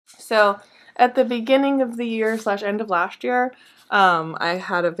So at the beginning of the year / end of last year, I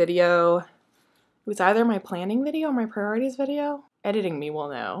had a video. It was either my planning video or my priorities video. Editing me will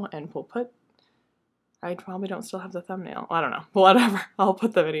know, and we'll put, I probably don't still have the thumbnail. I don't know, whatever. I'll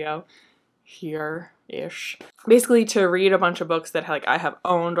put the video here-ish. Basically to read a bunch of books that like I have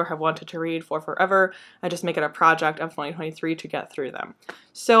owned or have wanted to read for forever. I just make it a project of 2023 to get through them.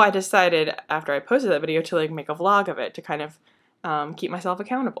 So I decided after I posted that video to like make a vlog of it to kind of keep myself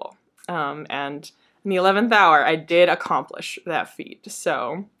accountable. And in the 11th hour, I did accomplish that feat.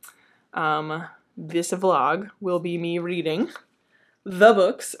 So this vlog will be me reading the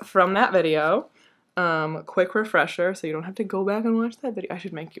books from that video. Quick refresher, so you don't have to go back and watch that video. I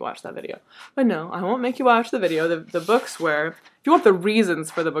should make you watch that video. But no, I won't make you watch the video. The books were, if you want the reasons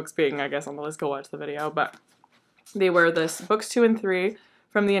for the books being, I guess, on the list, go watch the video. But they were this books 2 and 3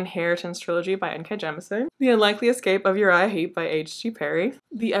 from the Inheritance trilogy by N.K. Jemisin, The Unlikely Escape of Uriah Heep by H.G. Perry,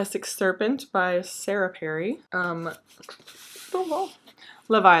 The Essex Serpent by Sarah Perry,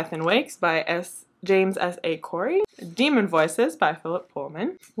 Leviathan Wakes by James S.A. Corey, Daemon Voices by Philip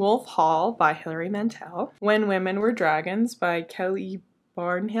Pullman, Wolf Hall by Hilary Mantel, When Women Were Dragons by Kelly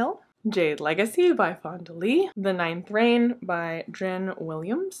Barnhill, Jade Legacy by Fonda Lee, The Ninth Reign by Jen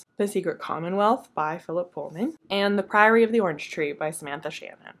Williams, The Secret Commonwealth by Philip Pullman, and The Priory of the Orange Tree by Samantha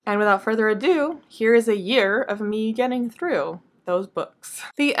Shannon. And without further ado, here is a year of me getting through those books.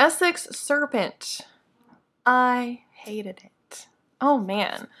 The Essex Serpent. I hated it. Oh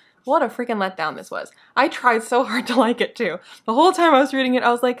man. What a freaking letdown this was. I tried so hard to like it too. The whole time I was reading it,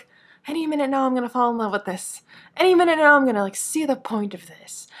 I was like, any minute now I'm gonna fall in love with this. Any minute now I'm gonna like see the point of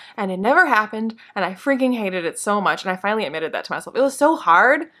this. And it never happened, and I freaking hated it so much, and I finally admitted that to myself. It was so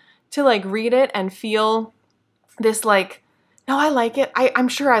hard to like read it and feel this like, no, I like it. I'm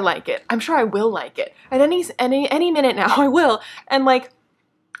sure I like it. I'm sure I will like it. At any minute now I will. And like,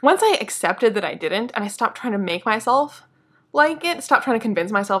 once I accepted that I didn't, and I stopped trying to make myself like it, stop trying to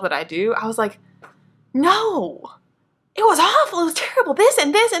convince myself that I do, I was like, no, it was awful, it was terrible, this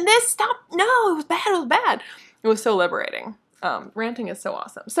and this and this, stop, no, it was bad, it was bad. It was so liberating. Ranting is so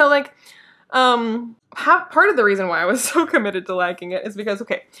awesome. So like, part of the reason why I was so committed to liking it is because,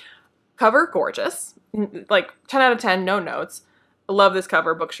 okay, cover gorgeous, like 10 out of 10, no notes. I love this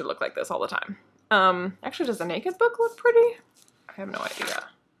cover, books should look like this all the time. Actually, does the naked book look pretty? I have no idea.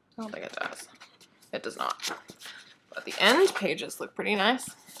 I don't think it does. It does not. But the end pages look pretty nice.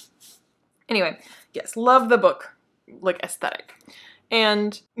 Anyway, yes, love the book, like, aesthetic.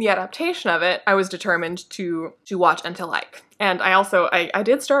 And the adaptation of it, I was determined to watch and to like. And I also, I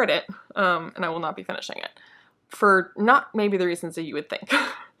did start it, and I will not be finishing it. For not maybe the reasons that you would think.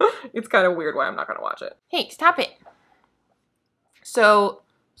 It's kind of weird why I'm not going to watch it. Hey, stop it! So,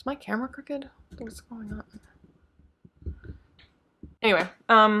 is my camera crooked? What's going on? Anyway,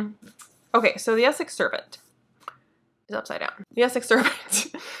 okay, so the Essex Serpent is upside down. The Essex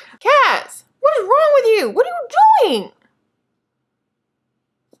Serpent. Cass! What is wrong with you? What are you doing?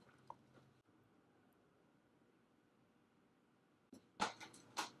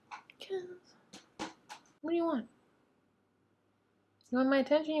 Cass, what do you want? You want my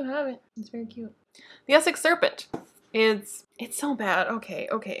attention? You have it. It's very cute. The Essex Serpent is, it's so bad.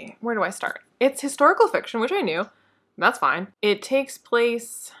 Okay, where do I start? It's historical fiction, which I knew. That's fine. It takes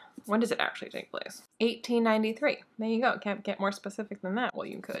place, when does it actually take place? 1893. There you go. Can't get more specific than that. Well,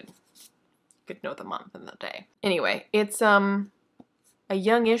 you could. You could know the month and the day. Anyway, it's a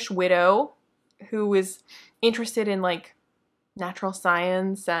youngish widow who is interested in like natural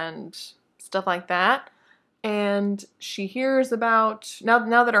science and stuff like that. And she hears about,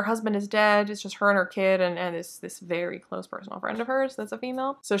 now that her husband is dead, it's just her and her kid and this very close personal friend of hers that's a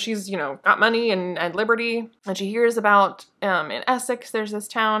female. So she's, you know, got money and liberty. And she hears about, in Essex, there's this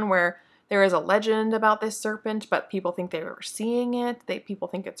town where there is a legend about this serpent, but people think they were seeing it. People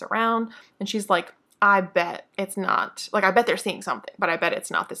think it's around. And she's like, I bet it's not, like, I bet they're seeing something, but I bet it's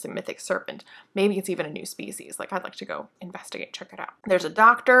not this mythic serpent. Maybe it's even a new species. Like, I'd like to go investigate, check it out. There's a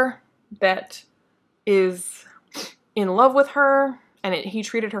doctor that is in love with her, and he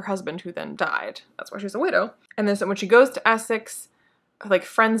treated her husband who then died. That's why she's a widow. And then so when she goes to Essex, like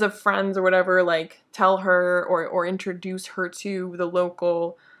friends of friends or whatever, like tell her or introduce her to the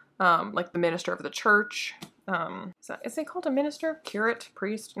local, like the minister of the church. Is it called a minister? Curate?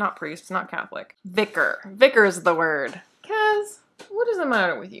 Priest? Not priest, it's not Catholic. Vicar. Vicar is the word. Kaz, what is the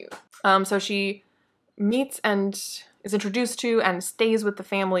matter with you? So she meets and is introduced to and stays with the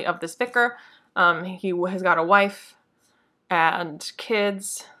family of this vicar. He has got a wife and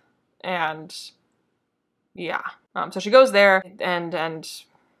kids, and yeah. So she goes there and is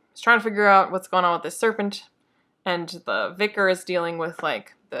trying to figure out what's going on with this serpent, and the vicar is dealing with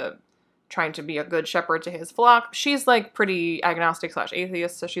like the trying to be a good shepherd to his flock. She's like pretty agnostic /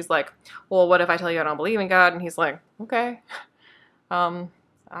 atheist. So she's like, well, what if I tell you I don't believe in God? And he's like, okay. I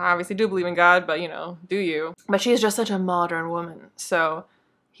obviously do believe in God, but, you know, do you? But she's just such a modern woman. So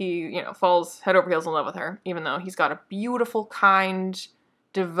he, you know, falls head over heels in love with her, even though he's got a beautiful, kind,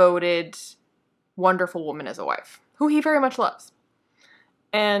 devoted, wonderful woman as a wife, who he very much loves.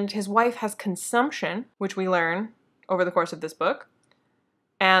 And his wife has consumption, which we learn over the course of this book.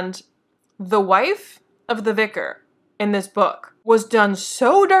 And the wife of the vicar in this book was done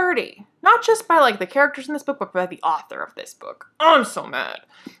so dirty, not just by like the characters in this book, but by the author of this book. Oh, I'm so mad.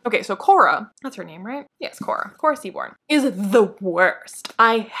 Okay, so Cora, that's her name, right? Yes, Cora Seaborn, is the worst.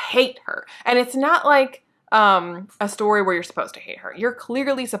 I hate her. And it's not like a story where you're supposed to hate her. You're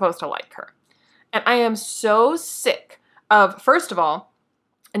clearly supposed to like her. And I am so sick of, first of all,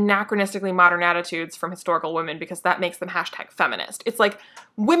 anachronistically modern attitudes from historical women, because that makes them #feminist. It's like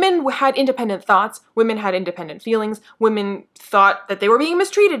women had independent thoughts, women had independent feelings, women thought that they were being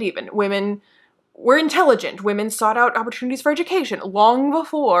mistreated even, women were intelligent, women sought out opportunities for education long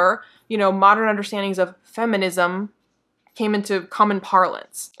before, you know, modern understandings of feminism came into common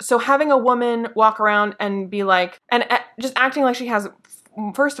parlance. So having a woman walk around and be like, and just acting like she has,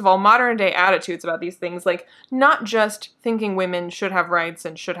 first of all, modern day attitudes about these things, like not just thinking women should have rights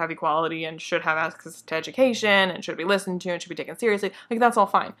and should have equality and should have access to education and should be listened to and should be taken seriously. Like, that's all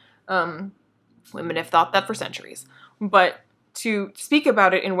fine. Women have thought that for centuries. But to speak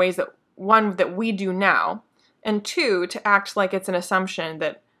about it in ways that, one, that we do now, and two, to act like it's an assumption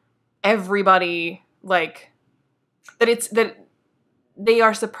that everybody, like, that they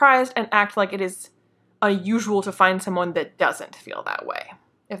are surprised and act like it is unusual to find someone that doesn't feel that way,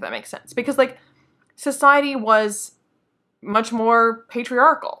 if that makes sense. Because, like, society was much more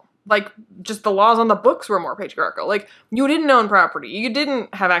patriarchal. Like, just the laws on the books were more patriarchal. Like, you didn't own property. You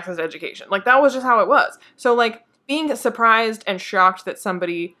didn't have access to education. Like, that was just how it was. So, like, being surprised and shocked that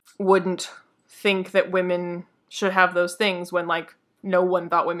somebody wouldn't think that women should have those things when, like, no one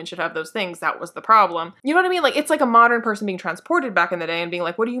thought women should have those things, that was the problem. You know what I mean? Like, it's like a modern person being transported back in the day and being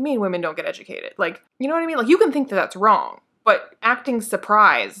like, what do you mean women don't get educated? Like, you know what I mean? Like, you can think that that's wrong, but acting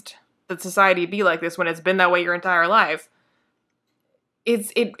surprised that society be like this when it's been that way your entire life,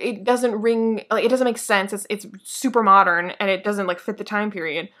 it doesn't ring, like, it doesn't make sense. It's super modern, and it doesn't, like, fit the time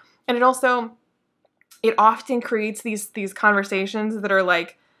period. And it also, it often creates these conversations that are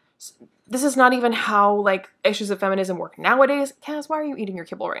like, this is not even how, like, issues of feminism work nowadays. Cass, why are you eating your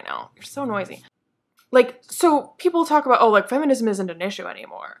kibble right now? You're so noisy. Like, so people talk about, oh, like, feminism isn't an issue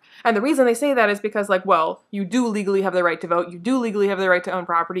anymore. And the reason they say that is because, like, well, you do legally have the right to vote. You do legally have the right to own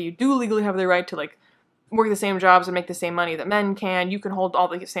property. You do legally have the right to, like, work the same jobs and make the same money that men can. You can hold all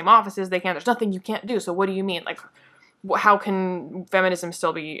the same offices they can. There's nothing you can't do. So what do you mean? Like, how can feminism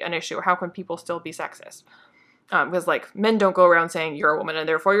still be an issue? Or how can people still be sexist? Because, like, men don't go around saying you're a woman and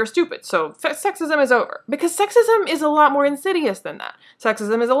therefore you're stupid. So sexism is over. Because sexism is a lot more insidious than that.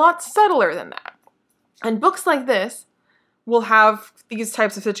 Sexism is a lot subtler than that. And books like this will have these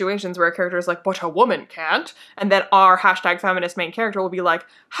types of situations where a character is like, but a woman can't. And then our #feminist main character will be like,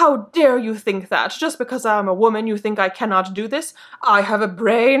 how dare you think that? Just because I'm a woman, you think I cannot do this? I have a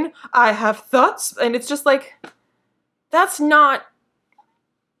brain. I have thoughts. And it's just like, that's not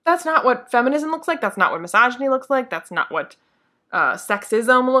what feminism looks like. That's not what misogyny looks like. That's not what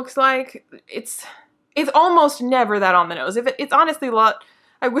sexism looks like. It's almost never that on the nose. It's honestly a lot,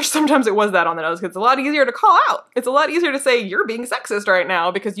 I wish sometimes it was that on the nose, because it's a lot easier to call out. It's a lot easier to say, you're being sexist right now,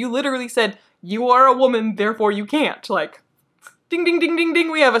 because you literally said, you are a woman, therefore you can't. Like, ding, ding, ding, ding,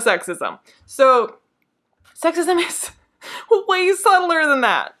 ding, we have a sexism. So, sexism is way subtler than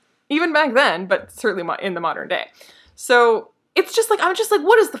that. Even back then, but certainly in the modern day. So, it's just like, I'm just like,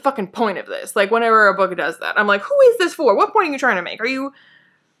 what is the fucking point of this? Like, whenever a book does that, I'm like, who is this for? What point are you trying to make? Are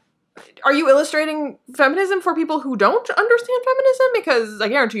you illustrating feminism for people who don't understand feminism? Because I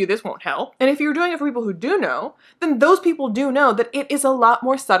guarantee you this won't help. And if you're doing it for people who do know, then those people do know that it is a lot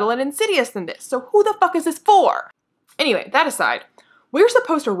more subtle and insidious than this. So who the fuck is this for? Anyway, that aside, we're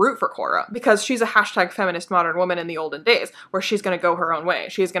supposed to root for Cora because she's a #feminist modern woman in the olden days, where she's gonna go her own way.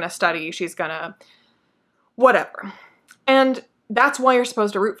 She's gonna study, she's gonna whatever. And that's why you're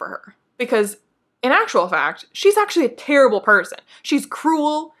supposed to root for her. Because in actual fact, she's actually a terrible person. She's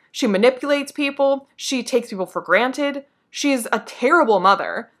cruel, she manipulates people, she takes people for granted, she's a terrible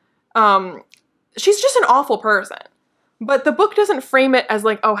mother. She's just an awful person. But the book doesn't frame it as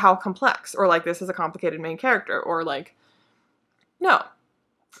like, oh, how complex, or like, this is a complicated main character, or like, no.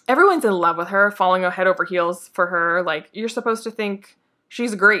 Everyone's in love with her, falling head over heels for her. Like, you're supposed to think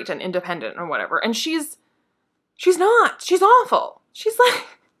she's great and independent or whatever. And she's not. She's awful. She's like,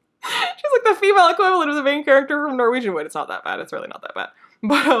 the female equivalent of the main character from Norwegian Wood. It's not that bad. It's really not that bad.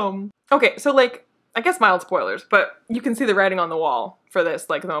 But, okay, so, like, I guess mild spoilers, but you can see the writing on the wall for this,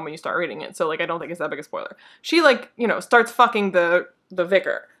 like, the moment you start reading it. So, like, I don't think it's that big a spoiler. She, like, you know, starts fucking the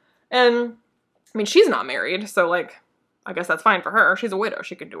vicar. And, I mean, she's not married, so, like, I guess that's fine for her. She's a widow.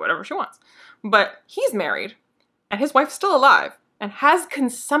 She can do whatever she wants. But he's married, and his wife's still alive, and has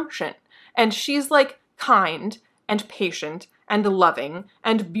consumption. And she's, like, kind and patient and loving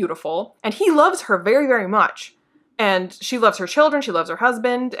and beautiful. And he loves her very, very much. And she loves her children, she loves her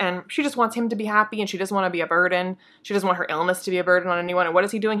husband, and she just wants him to be happy, and she doesn't want to be a burden. She doesn't want her illness to be a burden on anyone. And what is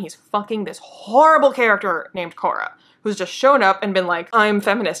he doing? He's fucking this horrible character named Cora, who's just shown up and been like, I'm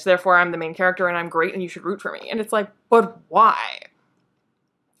feminist, therefore I'm the main character, and I'm great, and you should root for me. And it's like, but why?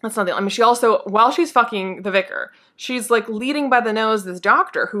 That's not the, I mean, she also, while she's fucking the vicar, she's like leading by the nose this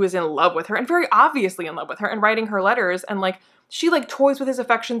doctor who is in love with her, and very obviously in love with her, and writing her letters, and like, she like toys with his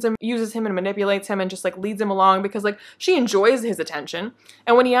affections and uses him and manipulates him and just like leads him along because like she enjoys his attention.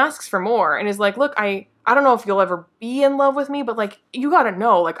 And when he asks for more and is like, look, I don't know if you'll ever be in love with me, but like, you gotta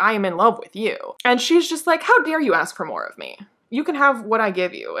know, like, I am in love with you. And she's just like, how dare you ask for more of me? You can have what I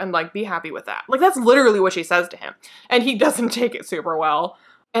give you and like be happy with that. Like, that's literally what she says to him. And he doesn't take it super well.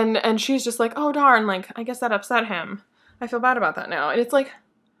 And she's just like, oh darn, like, I guess that upset him. I feel bad about that now. And it's like,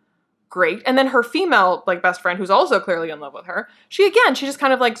 great. And then her female, like, best friend, who's also clearly in love with her, she just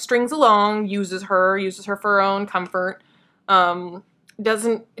kind of, like, strings along, uses her for her own comfort,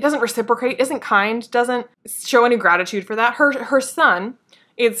 doesn't reciprocate, isn't kind, doesn't show any gratitude for that. Her son,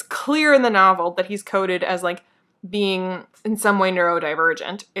 it's clear in the novel that he's coded as, like, being in some way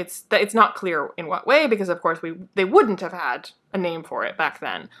neurodivergent. It's not clear in what way, because, of course, they wouldn't have had a name for it back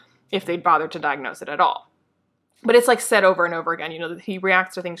then if they'd bothered to diagnose it at all. But it's like said over and over again, you know, that he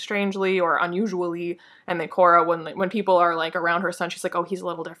reacts to things strangely or unusually. And then Cora, when people are like around her son, she's like, oh, he's a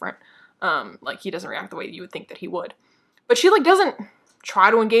little different. Like, he doesn't react the way you would think that he would. But she like doesn't try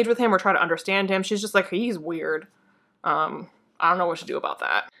to engage with him or try to understand him. She's just like, he's weird. I don't know what to do about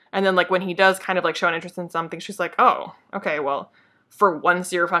that. And then like when he does kind of like show an interest in something, she's like, oh, okay, well, for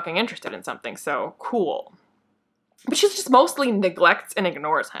once you're fucking interested in something, so cool. But she just mostly neglects and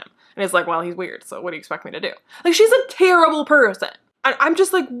ignores him. And is like, well, he's weird, so what do you expect me to do? Like, she's a terrible person. I'm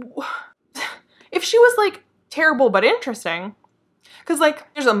just like, if she was, like, terrible but interesting, because, like,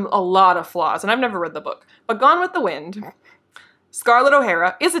 there's a lot of flaws, and I've never read the book, but Gone with the Wind, Scarlett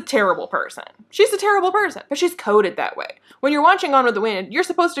O'Hara is a terrible person. She's a terrible person, but she's coded that way. When you're watching Gone with the Wind, you're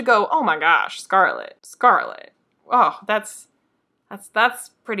supposed to go, oh my gosh, Scarlett. Oh, that's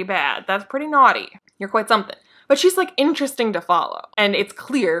pretty bad. That's pretty naughty. You're quite something. But she's, like, interesting to follow. And it's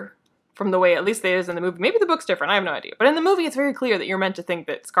clear from the way, at least it is in the movie. Maybe the book's different, I have no idea. But in the movie, it's very clear that you're meant to think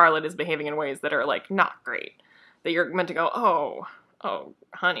that Scarlett is behaving in ways that are, like, not great. That you're meant to go, oh,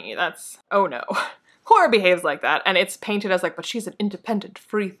 honey, oh no. Cora behaves like that, and it's painted as, like, but she's an independent,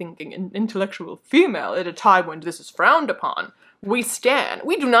 free-thinking, and intellectual female at a time when this is frowned upon. We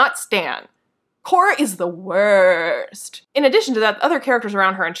do not stand. Cora is the worst. In addition to that, other characters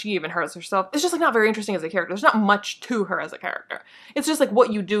around her, and she even hurts herself, it's just like not very interesting as a character. There's not much to her as a character. It's just like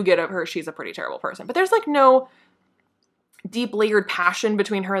what you do get of her, she's a pretty terrible person. But there's like no deep layered passion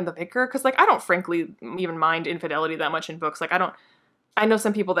between her and the vicar, because like I don't frankly even mind infidelity that much in books. Like I know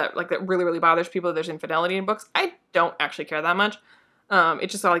some people that like that really, really bothers people that there's infidelity in books. I don't actually care that much.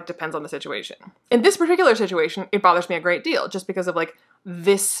 It just like depends on the situation. In this particular situation, it bothers me a great deal just because of like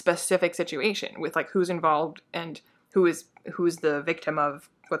this specific situation with like who's involved and who's the victim of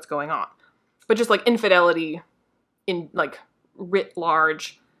what's going on. But just like infidelity in like writ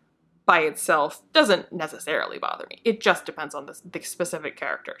large by itself doesn't necessarily bother me. It just depends on the specific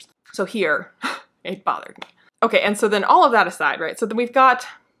characters. So here, it bothered me. Okay, and so then all of that aside, right? So then we've got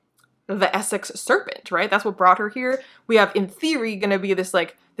the Essex Serpent, right? That's what brought her here. We have, in theory, going to be this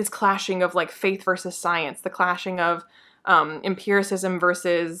like this clashing of like faith versus science, the clashing of empiricism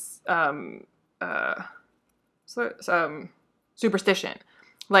versus superstition,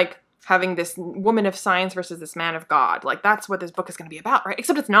 like having this woman of science versus this man of God. Like that's what this book is going to be about, right?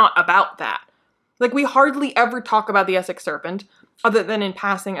 Except it's not about that. Like we hardly ever talk about the Essex Serpent other than in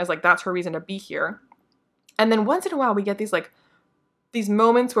passing as like that's her reason to be here. And then once in a while we get these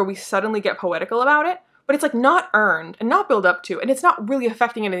moments where we suddenly get poetical about it, but it's like not earned and not built up to, and it's not really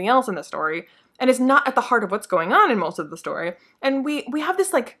affecting anything else in the story, and it's not at the heart of what's going on in most of the story. And we have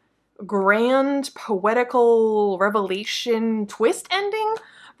this like grand poetical revelation twist ending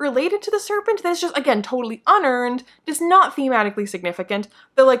related to the serpent that is just, again, totally unearned, is not thematically significant.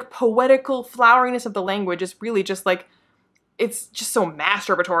 The like poetical floweriness of the language is really just like, it's just so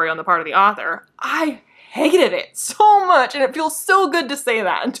masturbatory on the part of the author. I hated it so much, and it feels so good to say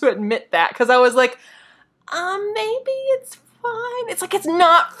that and to admit that, because I was like, maybe it's fine. It's like, it's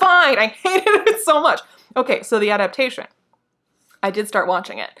not fine. I hated it so much. Okay, so the adaptation. I did start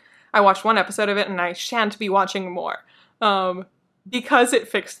watching it. I watched one episode of it, and I shan't be watching more, because it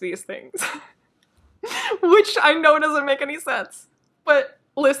fixed these things, which I know doesn't make any sense. But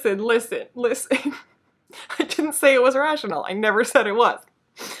listen. I didn't say it was rational. I never said it was.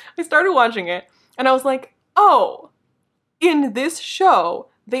 I started watching it, and I was like, oh, in this show,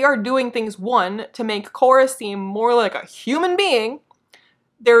 they are doing things, one, to make Cora seem more like a human being.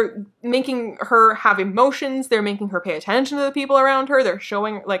 They're making her have emotions. They're making her pay attention to the people around her. They're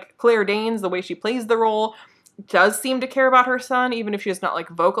showing, like, Claire Danes, the way she plays the role, does seem to care about her son, even if she's not, like,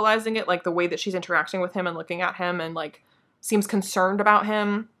 vocalizing it, like the way that she's interacting with him and looking at him and, like, seems concerned about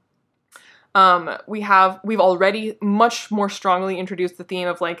him. We've already much more strongly introduced the theme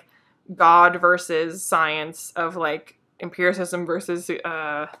of, like, God versus science, of, like, empiricism versus,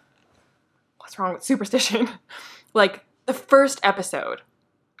 what's wrong with superstition? Like, the first episode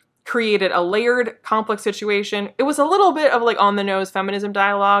created a layered, complex situation. It was a little bit of, like, on-the-nose feminism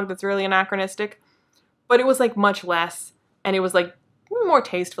dialogue that's really anachronistic, but it was, like, much less, and it was, like, more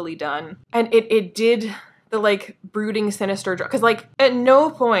tastefully done. And it did the, like, brooding, sinister, because, like, at no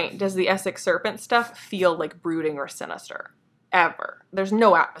point does the Essex Serpent stuff feel like brooding or sinister. Ever. There's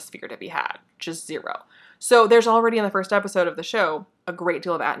no atmosphere to be had. Just zero. So there's already in the first episode of the show a great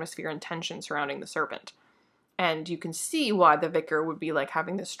deal of atmosphere and tension surrounding the Serpent. And you can see why the Vicar would be, like,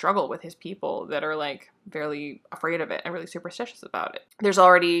 having this struggle with his people that are, like, very afraid of it and really superstitious about it. There's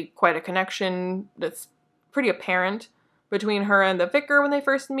already quite a connection that's pretty apparent between her and the Vicar when they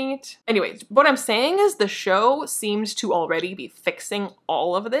first meet. Anyways, what I'm saying is the show seemed to already be fixing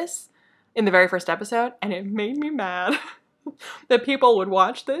all of this in the very first episode, and it made me mad that people would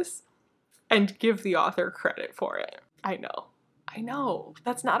watch this and give the author credit for it. I know,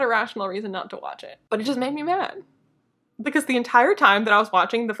 that's not a rational reason not to watch it, but it just made me mad. Because the entire time that I was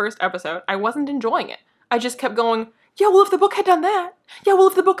watching the first episode, I wasn't enjoying it. I just kept going, yeah, well, if the book had done that. Yeah, well,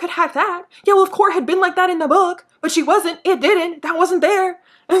 if the book had had that. Yeah, well, if Cora had been like that in the book, but she wasn't, it didn't, that wasn't there.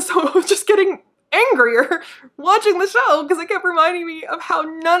 And so I was just getting angrier watching the show because it kept reminding me of how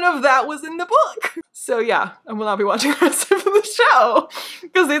none of that was in the book. So yeah, I will not be watching the rest of the show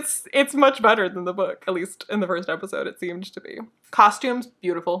because it's much better than the book, at least in the first episode it seemed to be. Costumes,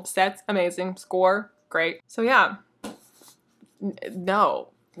 beautiful. Sets, amazing. Score, great. So yeah, no.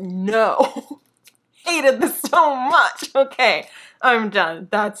 Hated this so much. Okay, I'm done.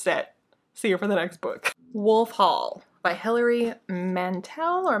 That's it. See you for the next book. Wolf Hall by Hilary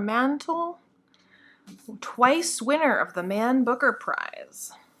Mantel or Mantle. Twice winner of the Man Booker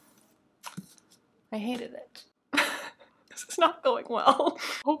Prize. I hated it. This is not going well.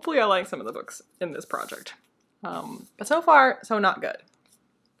 Hopefully I like some of the books in this project. But so far, so not good.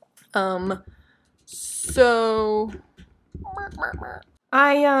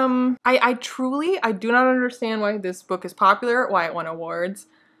 I truly do not understand why this book is popular, why it won awards.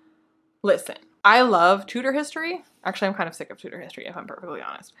 Listen, I love Tudor history. Actually, I'm kind of sick of Tudor history, if I'm perfectly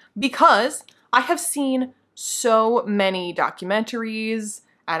honest, because I have seen so many documentaries,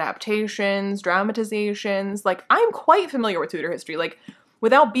 adaptations, dramatizations. Like, I'm quite familiar with Tudor history. Like,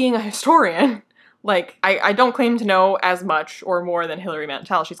 without being a historian, like, I don't claim to know as much or more than Hilary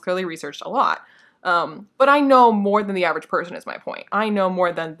Mantel. She's clearly researched a lot. But I know more than the average person is my point. I know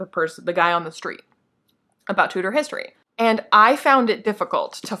more than the guy on the street about Tudor history. And I found it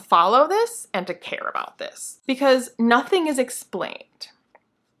difficult to follow this and to care about this because nothing is explained.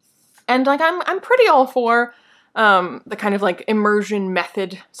 And like, I'm pretty all for the kind of like immersion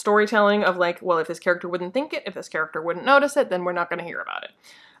method storytelling of like, well, if this character wouldn't think it, if this character wouldn't notice it, then we're not going to hear about it,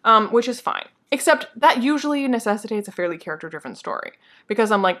 which is fine. Except that usually necessitates a fairly character-driven story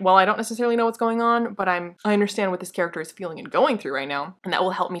because I'm like, well, I don't necessarily know what's going on, but I understand what this character is feeling and going through right now, and that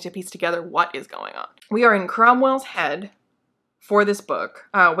will help me to piece together what is going on. We are in Cromwell's head for this book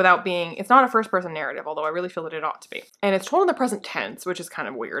it's not a first-person narrative, although I really feel that it ought to be. And it's told in the present tense, which is kind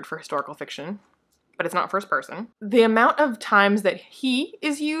of weird for historical fiction, but it's not first person. The amount of times that he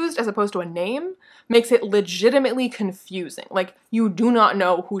is used as opposed to a name makes it legitimately confusing. Like, you do not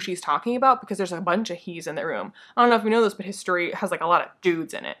know who she's talking about because there's a bunch of he's in the room. I don't know if you know this, but history has like a lot of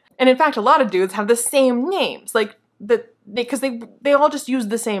dudes in it. And in fact, a lot of dudes have the same names, like because they all just use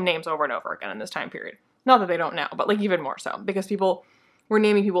the same names over and over again in this time period. Not that they don't now, but like even more so because people were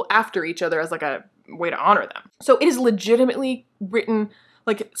naming people after each other as like a way to honor them. So it is legitimately written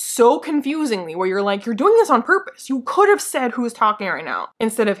like so confusingly where you're like, you're doing this on purpose. You could have said who's talking right now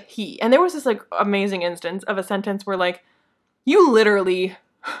instead of he. And there was this like amazing instance of a sentence where like, you literally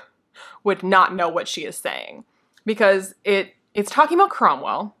would not know what she is saying, because it's talking about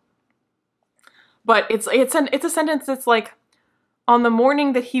Cromwell, but it's a sentence that's like, on the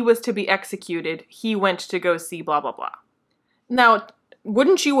morning that he was to be executed, he went to go see blah, blah, blah. Now,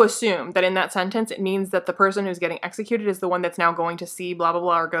 wouldn't you assume that in that sentence it means that the person who's getting executed is the one that's now going to see blah, blah,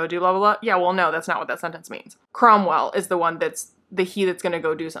 blah, or go do blah, blah, blah? Yeah, well, no, that's not what that sentence means. Cromwell is the one that's the he that's going to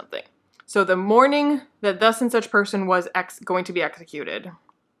go do something. So the morning that thus and such person was going to be executed,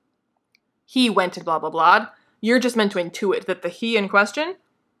 he went to blah, blah, blah. You're just meant to intuit that the he in question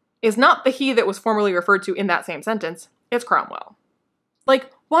is not the he that was formerly referred to in that same sentence. It's Cromwell.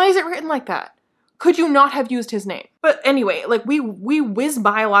 Like, why is it written like that? Could you not have used his name? But anyway, like, we whiz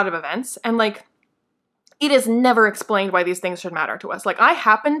by a lot of events, and like, it is never explained why these things should matter to us. Like, I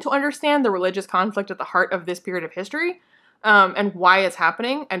happen to understand the religious conflict at the heart of this period of history, and why it's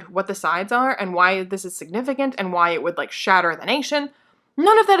happening, and what the sides are, and why this is significant, and why it would, like, shatter the nation.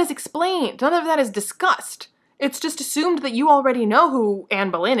 None of that is explained. None of that is discussed. It's just assumed that you already know who Anne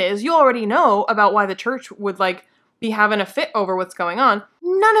Boleyn is. You already know about why the church would, like, be having a fit over what's going on.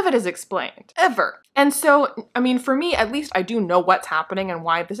 None of it is explained, ever. And so, I mean, for me, at least I do know what's happening and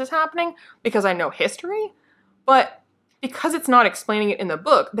why this is happening, because I know history, but because it's not explaining it in the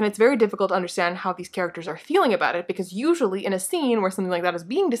book, then it's very difficult to understand how these characters are feeling about it, because usually in a scene where something like that is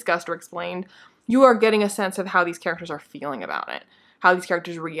being discussed or explained, you are getting a sense of how these characters are feeling about it, how these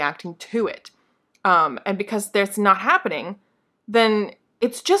characters are reacting to it. And because that's not happening, then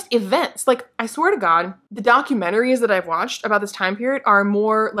it's just events. Like, I swear to God, the documentaries that I've watched about this time period are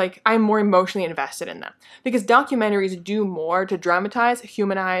more, like, I'm more emotionally invested in them. Because documentaries do more to dramatize,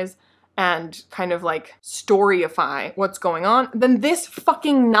 humanize, and kind of, like, storyify what's going on than this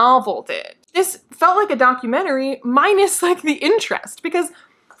fucking novel did. This felt like a documentary minus, like, the interest. Because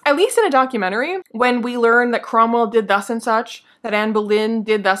at least in a documentary, when we learn that Cromwell did thus and such, that Anne Boleyn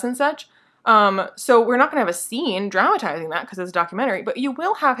did thus and such, so we're not going to have a scene dramatizing that because it's a documentary, but you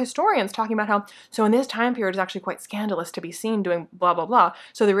will have historians talking about how, so in this time period, it's actually quite scandalous to be seen doing blah, blah, blah.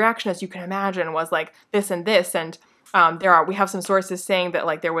 So the reaction, as you can imagine, was like this and this. And, we have some sources saying that,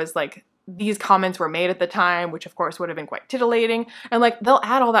 like, there was, like, these comments were made at the time, which of course would have been quite titillating. And, like, they'll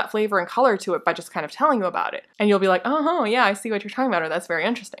add all that flavor and color to it by just kind of telling you about it. And you'll be like, oh, yeah, I see what you're talking about, or that's very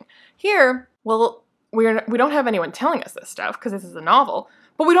interesting. Here, well, we don't have anyone telling us this stuff because this is a novel.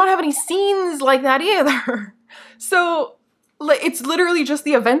 But we don't have any scenes like that either. So it's literally just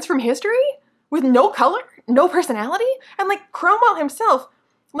the events from history with no color, no personality. And, like, Cromwell himself,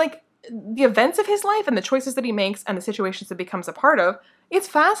 like, the events of his life and the choices that he makes and the situations that he becomes a part of, it's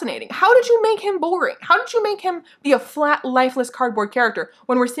fascinating. How did you make him boring? How did you make him be a flat, lifeless cardboard character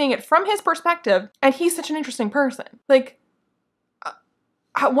when we're seeing it from his perspective and he's such an interesting person? Like,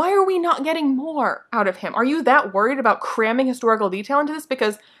 why are we not getting more out of him? Are you that worried about cramming historical detail into this?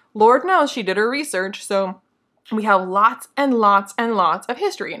 Because Lord knows she did her research, so we have lots and lots and lots of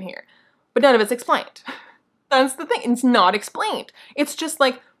history in here. But none of it's explained. That's the thing. It's not explained. It's just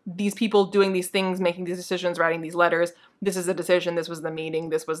like these people doing these things, making these decisions, writing these letters. This is a decision. This was the meeting.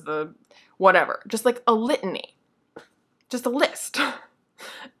 This was the whatever. Just like a litany. Just a list.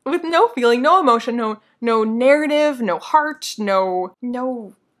 With no feeling, no emotion, no narrative, no heart, no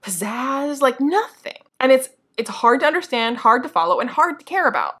pizzazz, like nothing. And it's hard to understand, hard to follow, and hard to care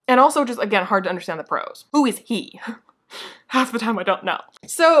about. And also just, again, hard to understand the prose. Who is he? Half the time I don't know.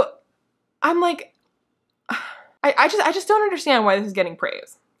 So I'm like, I just don't understand why this is getting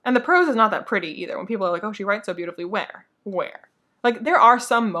praise. And the prose is not that pretty either. When people are like, oh, she writes so beautifully. Where? Like, there are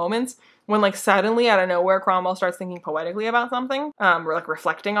some moments when, like, suddenly out of nowhere Cromwell starts thinking poetically about something, or like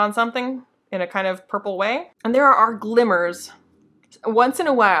reflecting on something in a kind of purple way. And there are glimmers. Once in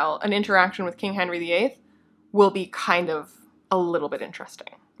a while, an interaction with King Henry VIII will be kind of a little bit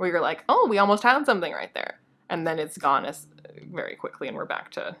interesting, where you're like, oh, we almost had something right there. And then it's gone very quickly and we're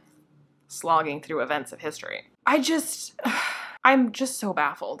back to slogging through events of history. I'm just so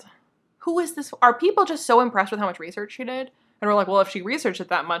baffled. Who is this? Are people just so impressed with how much research she did? And we're like, well, if she researched it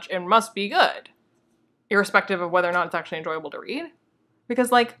that much, it must be good. Irrespective of whether or not it's actually enjoyable to read.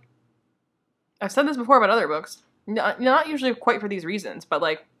 Because, like, I've said this before about other books. Not usually quite for these reasons, but,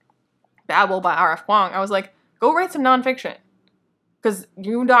 like, Babel by R.F. Kuang, I was like, go write some nonfiction. Because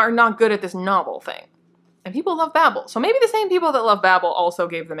you are not good at this novel thing. And people love Babel. So maybe the same people that love Babel also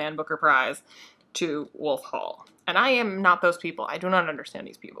gave the Man Booker Prize to Wolf Hall. And I am not those people. I do not understand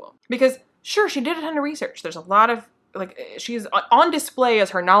these people. Because, sure, she did a ton of research. There's a lot of, like, she's on display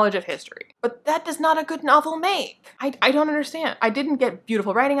as her knowledge of history. But that does not a good novel make. I don't understand. I didn't get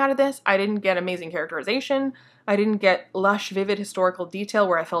beautiful writing out of this. I didn't get amazing characterization. I didn't get lush, vivid historical detail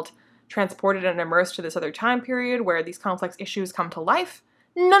where I felt transported and immersed to this other time period where these complex issues come to life.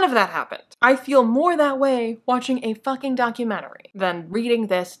 None of that happened. I feel more that way watching a fucking documentary than reading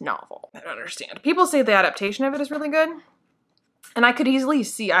this novel. I don't understand. People say the adaptation of it is really good. And I could easily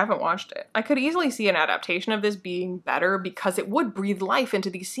see, I haven't watched it, I could easily see an adaptation of this being better because it would breathe life into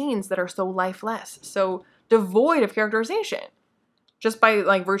these scenes that are so lifeless, so devoid of characterization. Just by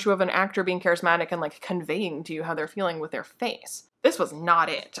like virtue of an actor being charismatic and like conveying to you how they're feeling with their face. This was not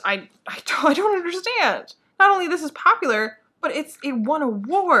it. I don't understand. Not only this is popular, but it won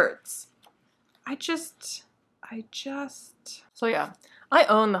awards. So yeah, I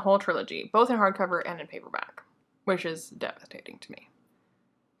own the whole trilogy, both in hardcover and in paperback, which is devastating to me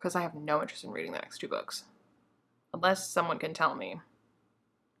because I have no interest in reading the next 2 books. Unless someone can tell me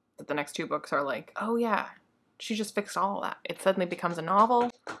that the next 2 books are like, oh yeah, she just fixed all of that. It suddenly becomes a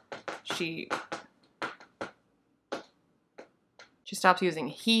novel. She stops using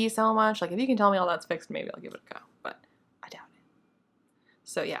he so much. Like if you can tell me all that's fixed, maybe I'll give it a go, but I doubt it.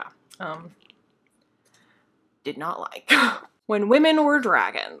 So yeah, did not like. When Women Were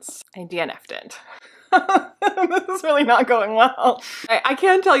Dragons, I DNF'd it. This is really not going well. I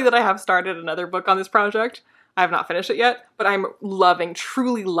can tell you that I have started another book on this project. I have not finished it yet, but I'm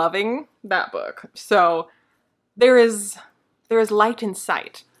truly loving that book. So there is light in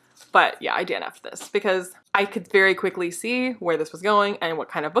sight. But yeah, I DNF'd this because I could very quickly see where this was going and what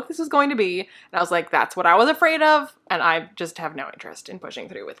kind of book this was going to be. And I was like, that's what I was afraid of. And I just have no interest in pushing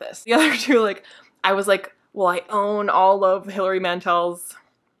through with this. The other 2, like, I was like, well, I own all of Hilary Mantel's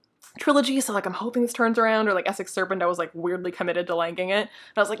trilogy, so like I'm hoping this turns around. Or like Essex Serpent, I was like weirdly committed to liking it. And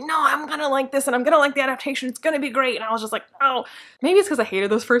I was like, no, I'm gonna like this and I'm gonna like the adaptation. It's gonna be great. And I was just like, oh, maybe it's because I hated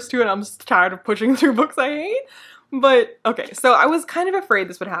those first 2 and I'm just tired of pushing through books I hate. But okay, so I was kind of afraid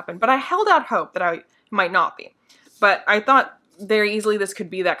this would happen, but I held out hope that I might not be. But I thought very easily this could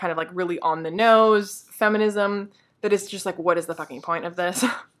be that kind of like really on the nose feminism that is just like, what is the fucking point of this?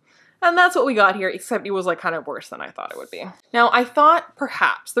 And that's what we got here, except it was like kind of worse than I thought it would be. Now I thought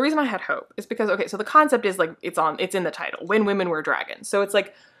perhaps, the reason I had hope is because, okay, so the concept is like, it's in the title, When Women Were Dragons. So it's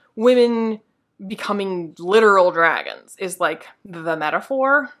like women becoming literal dragons is like the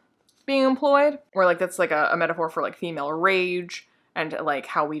metaphor being employed, or like that's like a metaphor for like female rage and like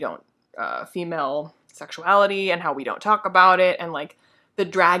how we don't, female sexuality and how we don't talk about it, and like the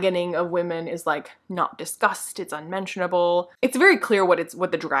dragoning of women is like not discussed, it's unmentionable. It's very clear what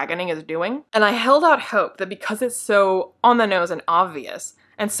the dragoning is doing. And I held out hope that because it's so on the nose and obvious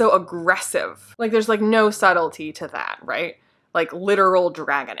and so aggressive, like there's like no subtlety to that, right? Like literal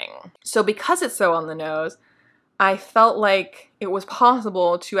dragoning. So because it's so on the nose, I felt like it was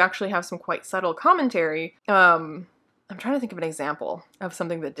possible to actually have some quite subtle commentary. I'm trying to think of an example of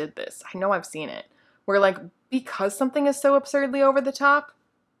something that did this. I know I've seen it, where like, because something is so absurdly over the top,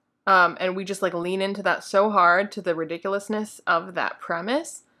 and we just like lean into that so hard, to the ridiculousness of that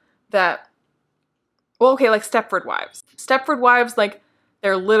premise, that, well, okay, like Stepford Wives. Stepford Wives, like,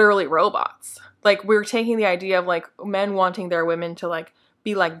 they're literally robots. Like, we're taking the idea of like men wanting their women to like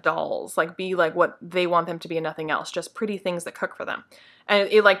be like dolls, like be like what they want them to be and nothing else, just pretty things that cook for them. And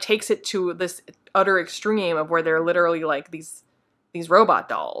it like takes it to this utter extreme of where they're literally like these robot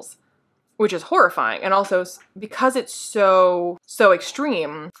dolls, which is horrifying. And also because it's so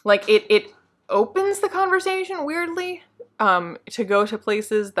extreme, like it opens the conversation weirdly to go to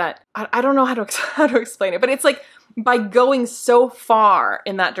places that I don't know how to explain it, but it's like by going so far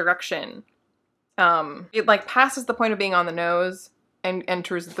in that direction, it like passes the point of being on the nose and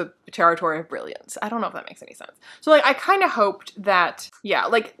enters the territory of brilliance. I don't know if that makes any sense. So like I kind of hoped that, yeah,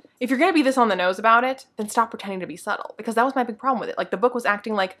 like if you're gonna be this on the nose about it, then stop pretending to be subtle, because that was my big problem with it. Like the book was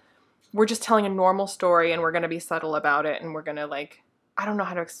acting like we're just telling a normal story and we're gonna be subtle about it and we're gonna like, I don't know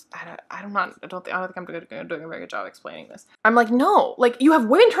how to, I don't think I'm doing a very good job explaining this. I'm like, no, like you have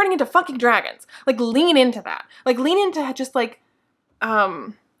women turning into fucking dragons. Like lean into that. Like lean into just like,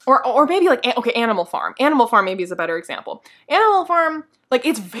 or maybe like, okay, Animal Farm. Animal Farm maybe is a better example. Animal Farm, like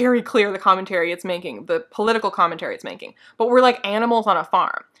it's very clear the commentary it's making, the political commentary it's making, but we're like animals on a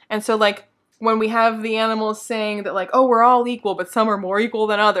farm. And so like when we have the animals saying that like, oh, we're all equal, but some are more equal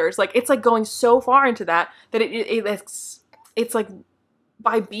than others, like it's like going so far into that it's like,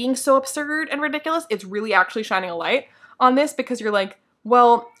 by being so absurd and ridiculous, it's really actually shining a light on this, because you're like,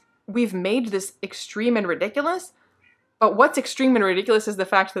 well, we've made this extreme and ridiculous, but what's extreme and ridiculous is the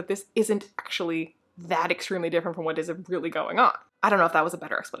fact that this isn't actually that extremely different from what is really going on. I don't know if that was a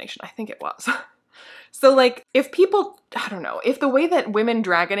better explanation. I think it was. So like, if people, I don't know, if the way that women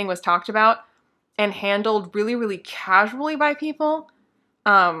dragoning was talked about and handled really, really casually by people,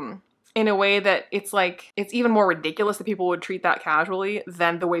 in a way that it's like, it's even more ridiculous that people would treat that casually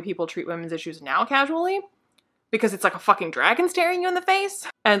than the way people treat women's issues now casually, because it's like a fucking dragon staring you in the face,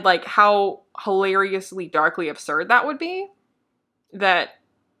 and like how hilariously darkly absurd that would be, that,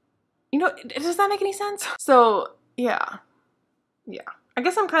 you know, does that make any sense? So yeah. I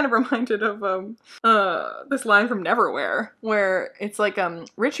guess I'm kind of reminded of this line from Neverwhere, where it's like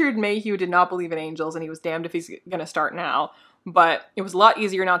Richard Mayhew did not believe in angels, and he was damned if he's gonna start now, but it was a lot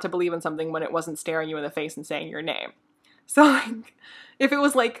easier not to believe in something when it wasn't staring you in the face and saying your name. So like, if it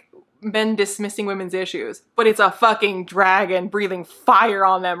was like men dismissing women's issues, but it's a fucking dragon breathing fire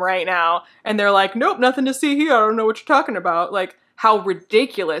on them right now, and they're like, nope, nothing to see here, I don't know what you're talking about, like how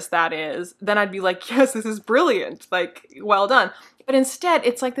ridiculous that is, then I'd be like, yes, this is brilliant, like, well done. But instead,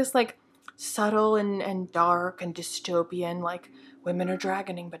 it's like this like subtle and dark and dystopian, like women are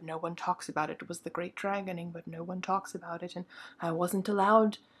dragoning, but no one talks about it. It was the great dragoning, but no one talks about it. And I wasn't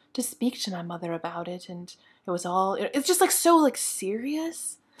allowed to speak to my mother about it. And it was all, it's just like so like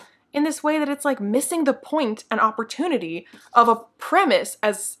serious in this way that it's like missing the point and opportunity of a premise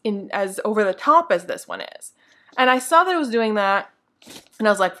as over the top as this one is. And I saw that it was doing that, and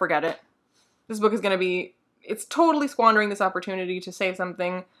I was like, forget it. This book is gonna be, it's totally squandering this opportunity to say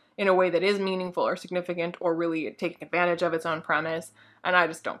something in a way that is meaningful or significant or really taking advantage of its own premise, and I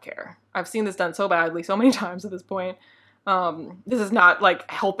just don't care. I've seen this done so badly so many times at this point. This is not like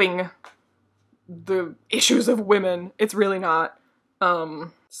helping the issues of women. It's really not.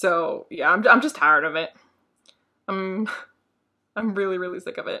 So yeah, I'm just tired of it. I'm really, really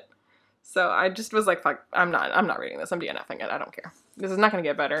sick of it. So I just was like, fuck, I'm not reading this. I'm DNFing it. I don't care. This is not gonna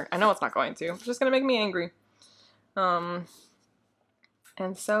get better. I know it's not going to. It's just gonna make me angry. And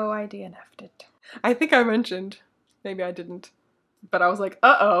so I DNF'd it. I think I mentioned, maybe I didn't, but I was like,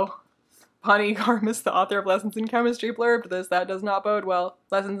 uh-oh. Bonnie Garmis, the author of Lessons in Chemistry, blurbed this. That does not bode well.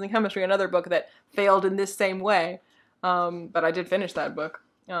 Lessons in Chemistry, another book that failed in this same way. But I did finish that book.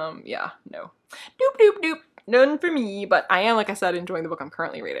 Yeah, no. Nope. None for me, but I am, like I said, enjoying the book I'm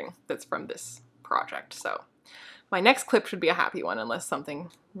currently reading that's from this project, so. My next clip should be a happy one unless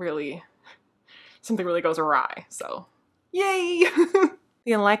something really goes awry, so. Yay!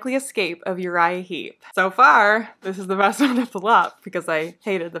 The Unlikely Escape of Uriah Heep. So far, this is the best one of the lot because I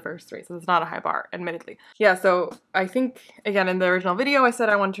hated the first three, so it's not a high bar, admittedly. Yeah, so I think, again, in the original video, I said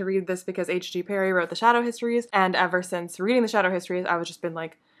I wanted to read this because H.G. Perry wrote the Shadow Histories, and ever since reading the Shadow Histories, I was just been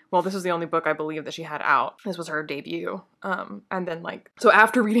like, well, this was the only book I believe that she had out. This was her debut. And then like, so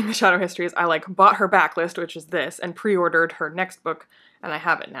after reading the Shadow Histories, I like bought her backlist, which is this, and pre-ordered her next book, and I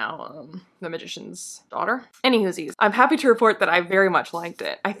have it now, The Magician's Daughter. Anywhoosies, I'm happy to report that I very much liked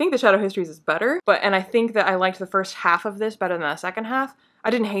it. I think the Shadow Histories is better, and I think that I liked the first half of this better than the second half. I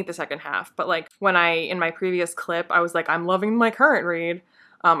didn't hate the second half, but like when in my previous clip, I was like, I'm loving my current read.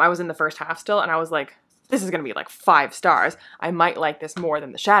 I was in the first half still, and I was like, this is gonna be like 5 stars. I might like this more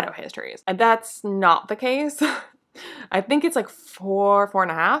than the Shadow Histories. And that's not the case. I think it's like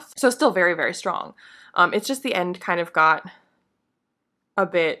 4.5. So still very, very strong. It's just the end kind of got a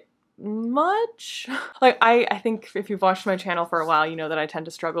bit much. Like I think if you've watched my channel for a while, you know that I tend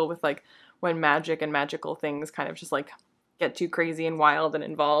to struggle with like when magic and magical things kind of just like get too crazy and wild and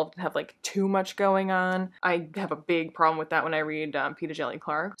involved and have like too much going on. I have a big problem with that when I read Peter Jelly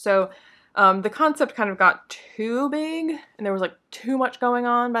Clark. So the concept kind of got too big and there was like too much going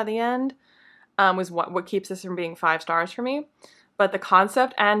on by the end, was what keeps this from being 5 stars for me. But the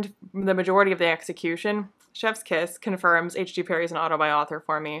concept and the majority of the execution, chef's kiss, confirms H.G. Perry is an auto-by-author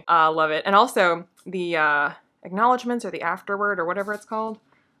for me. Love it. And also the acknowledgements or the afterword or whatever it's called.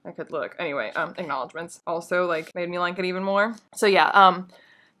 I could look. Anyway, acknowledgements also like made me like it even more. So yeah,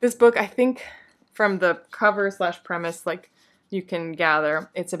 this book, I think from the cover / premise, like you can gather,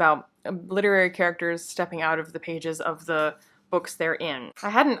 it's about literary characters stepping out of the pages of the books they're in.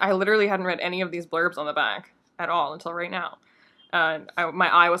 I literally hadn't read any of these blurbs on the back at all until right now. My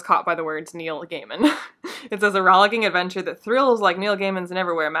eye was caught by the words Neil Gaiman. It says a rollicking adventure that thrills like Neil Gaiman's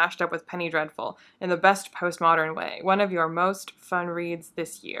Neverwhere mashed up with Penny Dreadful in the best postmodern way. One of your most fun reads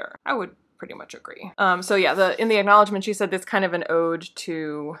this year. I would pretty much agree. So yeah, in the acknowledgement she said this kind of an ode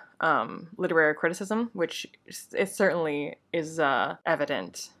to literary criticism, which it certainly is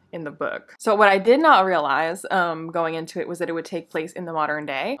evident in the book. So what I did not realize going into it was that it would take place in the modern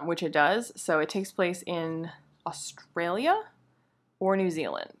day, which it does. So it takes place in Australia or New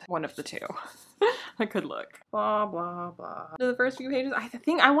Zealand, one of the two. I could look. Blah, blah, blah. To the first few pages, I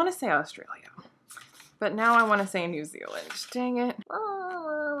think I want to say Australia, but now I want to say New Zealand. Dang it.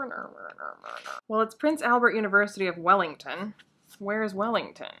 Well, it's Prince Albert University of Wellington. Where's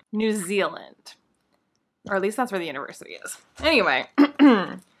Wellington? New Zealand. Or at least that's where the university is. Anyway,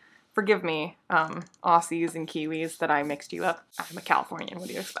 forgive me, Aussies and Kiwis, that I mixed you up. I'm a Californian, what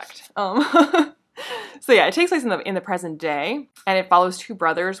do you expect? So yeah, it takes place in the present day, and it follows two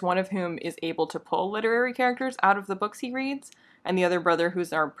brothers, one of whom is able to pull literary characters out of the books he reads, and the other brother,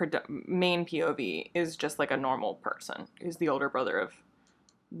 who's our main POV, is just like a normal person, who's the older brother of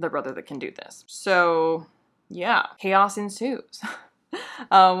the brother that can do this. So yeah, chaos ensues.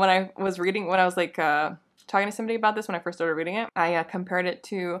 When I was like talking to somebody about this when I first started reading it, I compared it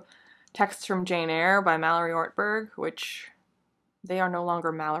to Texts from Jane Eyre by Mallory Ortberg, which they are no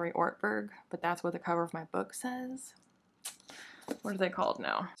longer Mallory Ortberg, but that's what the cover of my book says. What are they called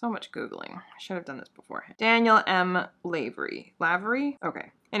now? So much Googling. I should have done this beforehand. Daniel M. Lavery. Lavery?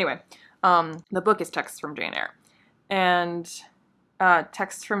 Okay. Anyway, the book is Texts from Jane Eyre. And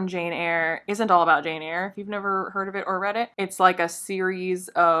Texts from Jane Eyre isn't all about Jane Eyre, if you've never heard of it or read it. It's like a series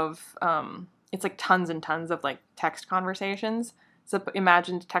of, it's like tons and tons of like text conversations. So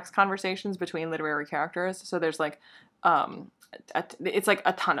imagined text conversations between literary characters. So there's like, it's like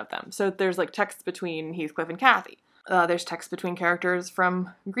a ton of them. So there's like texts between Heathcliff and Cathy. There's texts between characters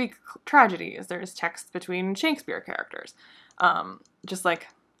from Greek tragedies. There's texts between Shakespeare characters. Just like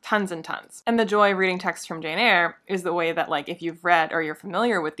tons and tons. And the joy of reading texts from Jane Eyre is the way that, like, if you've read or you're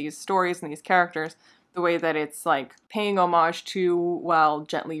familiar with these stories and these characters, the way that it's like paying homage to while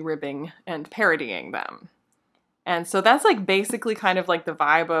gently ribbing and parodying them. And so that's like basically kind of like the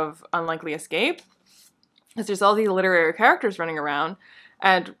vibe of Unlikely Escape. Because there's all these literary characters running around,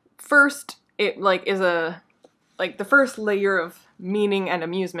 and first it like is the first layer of meaning and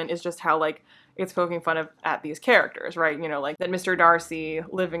amusement is just how like it's poking fun at these characters, right? You know, like that Mr. Darcy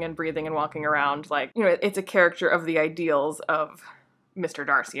living and breathing and walking around, like, you know, it's a character of the ideals of Mr.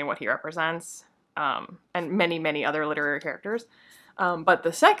 Darcy and what he represents, and many, many other literary characters. But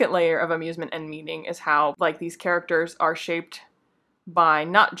the second layer of amusement and meaning is how like these characters are shaped by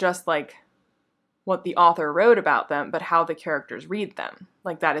not just like what the author wrote about them, but how the characters read them.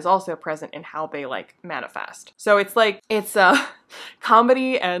 Like that is also present in how they like manifest. So it's like, it's a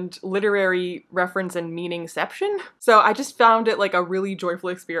comedy and literary reference and meaningception. So I just found it like a really joyful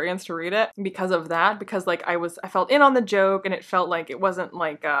experience to read it because of that, because like I felt in on the joke, and it felt like it wasn't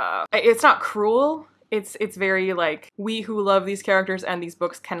like, it's not cruel. It's very like, we who love these characters and these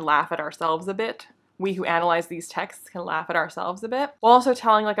books can laugh at ourselves a bit. We who analyze these texts can laugh at ourselves a bit, while also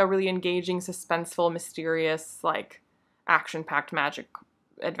telling like a really engaging, suspenseful, mysterious, like action-packed magic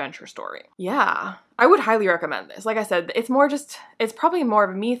adventure story. Yeah, I would highly recommend this. Like I said, it's probably more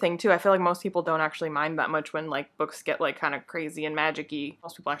of a me thing too. I feel like most people don't actually mind that much when like books get like kind of crazy and magic-y.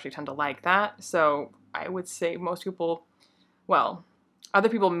 Most people actually tend to like that. So I would say most people, well, other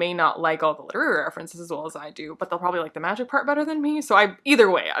people may not like all the literary references as well as I do, but they'll probably like the magic part better than me. So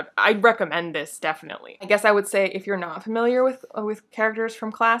either way, I'd recommend this definitely. I guess I would say if you're not familiar with characters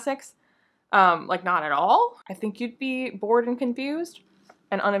from classics, like not at all, I think you'd be bored and confused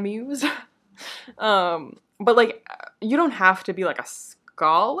and unamused. But like, you don't have to be like a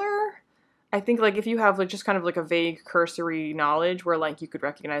scholar. I think like if you have like just kind of like a vague cursory knowledge where like you could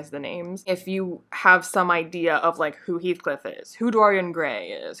recognize the names, if you have some idea of like who Heathcliff is, who Dorian Gray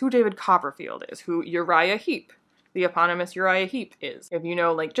is, who David Copperfield is, who Uriah Heep, the eponymous Uriah Heep is, if you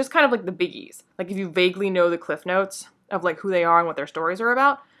know like just kind of like the biggies, like if you vaguely know the cliff notes of like who they are and what their stories are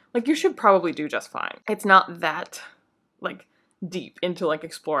about, like you should probably do just fine. It's not that like deep into like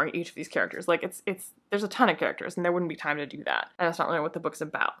exploring each of these characters. Like there's a ton of characters and there wouldn't be time to do that. And that's not really what the book's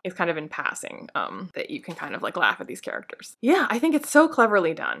about. It's kind of in passing, that you can kind of like laugh at these characters. Yeah, I think it's so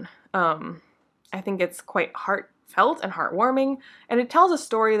cleverly done. I think it's quite heartfelt and heartwarming, and it tells a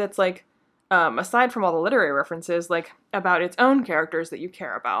story that's like, aside from all the literary references, like about its own characters that you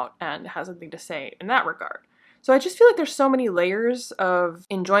care about and has something to say in that regard. So I just feel like there's so many layers of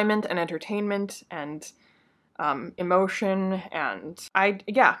enjoyment and entertainment and emotion, and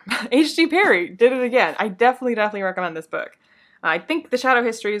yeah, H.G. Perry did it again. I definitely recommend this book. I think The Shadow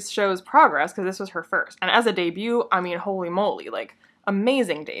Histories shows progress because this was her first. And as a debut, I mean, holy moly, like,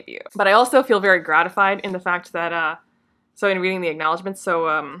 amazing debut. But I also feel very gratified in the fact that, so in reading the acknowledgements,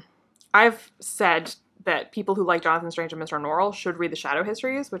 I've said that people who like Jonathan Strange and Mr. Norrell should read The Shadow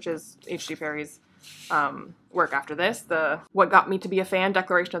Histories, which is H.G. Perry's work after this, the What Got Me to Be a Fan,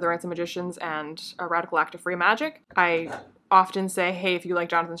 Declaration of the Rights of Magicians, and A Radical Act of Free Magic. I often say, hey, if you like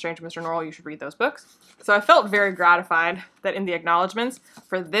Jonathan Strange and Mr. Norrell, you should read those books. So I felt very gratified that in the acknowledgements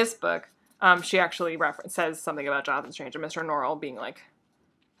for this book, she actually says something about Jonathan Strange and Mr. Norrell being like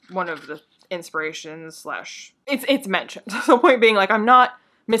one of the inspirations slash it's mentioned. So point being, like, I'm not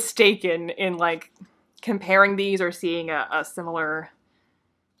mistaken in like comparing these or seeing a similar,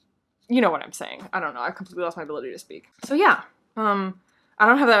 you know what I'm saying. I don't know. I completely lost my ability to speak. So yeah, I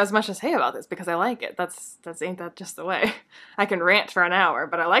don't have that as much to say about this because I like it. Ain't that just the way? I can rant for an hour,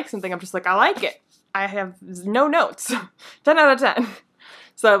 but I like something, I'm just like, I like it. I have no notes. 10 out of 10.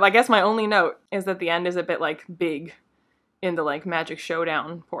 So I guess my only note is that the end is a bit like big in the like magic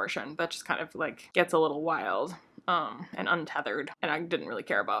showdown portion. That just kind of like gets a little wild and untethered. And I didn't really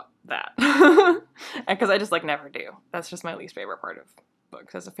care about that. Because I just like never do. That's just my least favorite part of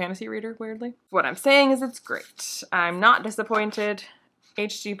books as a fantasy reader, weirdly. What I'm saying is it's great. I'm not disappointed.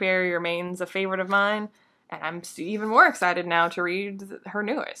 H.G. Berry remains a favorite of mine. And I'm even more excited now to read her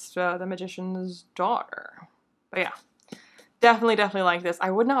newest, The Magician's Daughter. But yeah, definitely like this.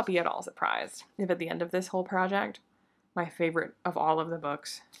 I would not be at all surprised if at the end of this whole project, my favorite of all of the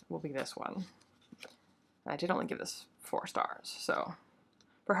books will be this one. I did only give this 4 stars, so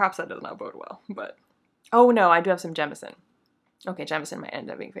perhaps that does not bode well. But, oh no, I do have some Jemison. Okay, Jemison might end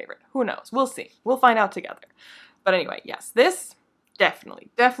up being favorite. Who knows? We'll see. We'll find out together. But anyway, yes, this...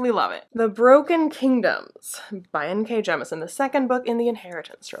 Definitely love it. The Broken Kingdoms by N.K. Jemisin, the second book in the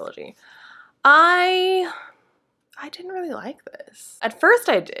Inheritance trilogy. I didn't really like this. At first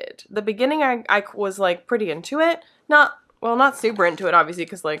I did. The beginning I was like pretty into it. Not super into it obviously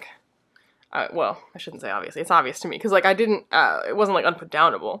because like, well, I shouldn't say obviously. It's obvious to me because like I didn't, it wasn't like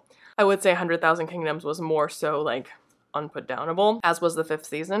unputdownable. I would say 100,000 Kingdoms was more so like unputdownable, as was the 5th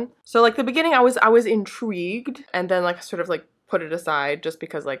season. So like the beginning I was intrigued and then like sort of like put it aside just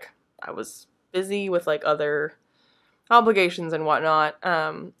because like I was busy with like other obligations and whatnot.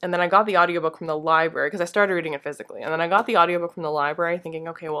 And then I got the audiobook from the library because I started reading it physically. And then I got the audiobook from the library thinking,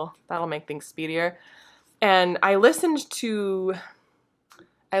 okay, well, that'll make things speedier. And I listened to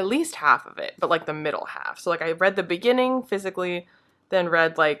at least half of it, but like the middle half. So like I read the beginning physically, then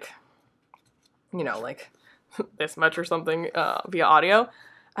read like, you know, like this much or something via audio.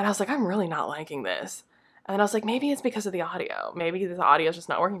 And I was like, I'm really not liking this. And then I was like, maybe it's because of the audio. Maybe the audio is just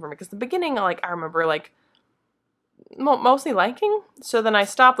not working for me. Because the beginning, like, I remember, like, mostly liking. So then I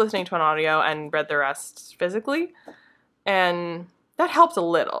stopped listening to an audio and read the rest physically. And that helped a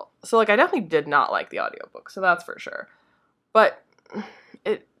little. So, like, I definitely did not like the audiobook. So that's for sure. But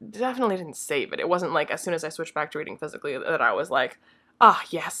it definitely didn't save it. It wasn't like, as soon as I switched back to reading physically, that I was like, ah,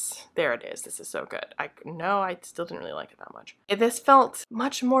 yes, there it is. This is so good. No, I still didn't really like it that much. This felt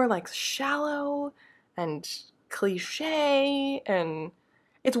much more, like, shallow and cliche, and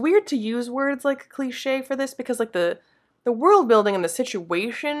it's weird to use words like cliche for this because like the world building and the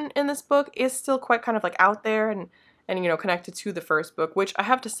situation in this book is still quite kind of like out there and you know, connected to the first book, which I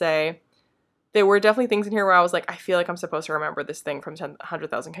have to say there were definitely things in here where I was like, I feel like I'm supposed to remember this thing from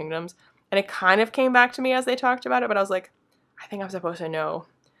 100,000 Kingdoms, and it kind of came back to me as they talked about it, but I was like, I think I'm supposed to know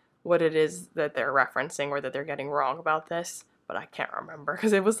what it is that they're referencing or that they're getting wrong about this. But I can't remember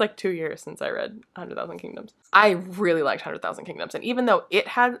because it was like 2 years since I read 100,000 Kingdoms. I really liked 100,000 Kingdoms, and even though it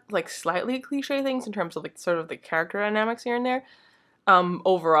had like slightly cliche things in terms of like sort of the character dynamics here and there,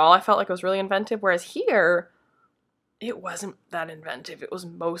 overall I felt like it was really inventive, whereas here it wasn't that inventive. It was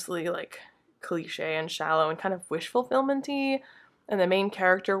mostly like cliche and shallow and kind of wish fulfillment-y, and the main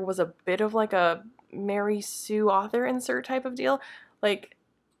character was a bit of like a Mary Sue author insert type of deal. Like,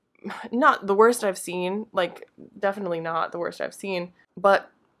 not the worst I've seen, like, definitely not the worst I've seen, but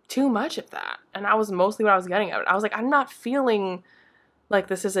too much of that. And that was mostly what I was getting at. I was like, I'm not feeling like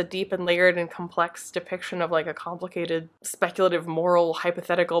this is a deep and layered and complex depiction of, like, a complicated, speculative, moral,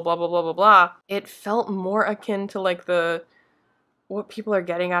 hypothetical, blah, blah, blah, blah, blah. It felt more akin to, like, what people are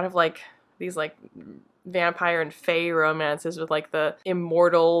getting out of, like, these, like, vampire and fae romances with like the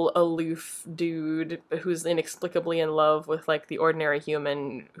immortal aloof dude who's inexplicably in love with like the ordinary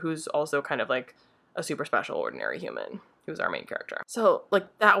human who's also kind of like a super special ordinary human who's our main character. So like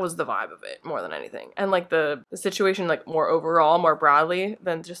that was the vibe of it more than anything, and like the situation like more overall, more broadly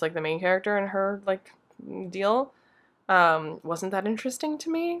than just like the main character and her like deal wasn't that interesting to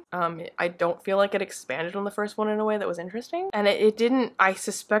me. I don't feel like it expanded on the first one in a way that was interesting, and it didn't. I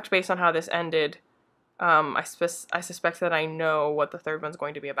suspect based on how this ended, I suspect that I know what the third one's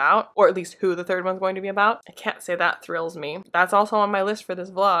going to be about, or at least who the third one's going to be about. I can't say that thrills me. That's also on my list for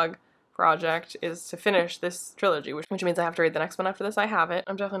this vlog project, is to finish this trilogy, which means I have to read the next one after this. I have it.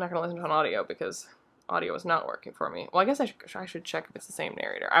 I'm definitely not going to listen to an audio because audio is not working for me. Well, I guess I should check if it's the same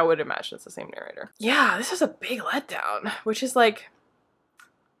narrator. I would imagine it's the same narrator. Yeah, this is a big letdown, which is like,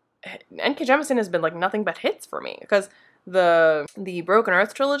 N.K. Jemisin has been like nothing but hits for me, because the Broken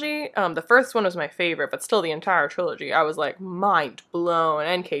Earth trilogy, the first one was my favorite, but still the entire trilogy, I was like mind blown.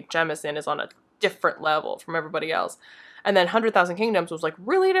 N.K. Jemisin is on a different level from everybody else. And then 100,000 Kingdoms was like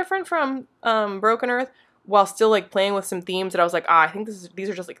really different from Broken Earth, while still like playing with some themes that I was like, I think these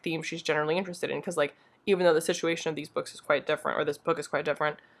are just like themes she's generally interested in, because like even though the situation of these books is quite different, or this book is quite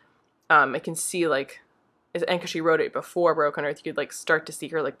different, I can see like and because she wrote it before Broken Earth, you could like start to see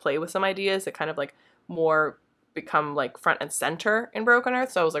her like play with some ideas that kind of like more become like front and center in Broken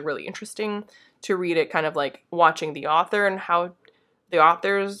Earth. So it was like really interesting to read it, kind of like watching the author and how the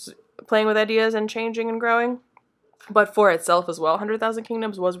author's playing with ideas and changing and growing. But for itself as well, 100,000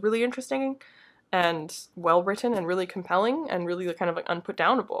 Kingdoms was really interesting and well written and really compelling and really kind of like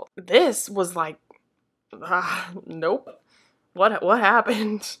unputdownable. This was like, nope. What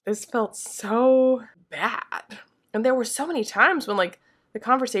happened? This felt so bad. And there were so many times when like the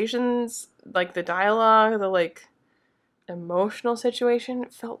conversations, like the dialogue, the like emotional situation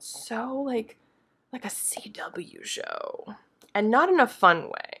felt so like a CW show. And not in a fun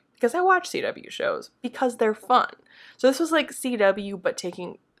way. Because I watch CW shows because they're fun. So this was like CW, but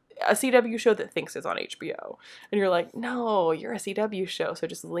taking a CW show that thinks it's on HBO. And you're like, no, you're a CW show, so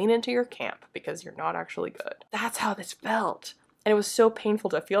just lean into your camp because you're not actually good. That's how this felt. And it was so painful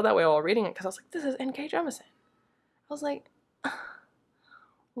to feel that way while reading it because I was like, this is N.K. Jemisin. I was like,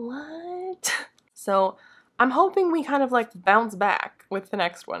 what? So I'm hoping we kind of like bounce back with the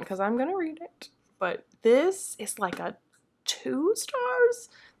next one because I'm going to read it. But this is like a 2 stars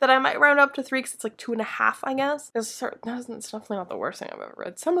that I might round up to 3 because it's like 2.5, I guess. It's definitely not the worst thing I've ever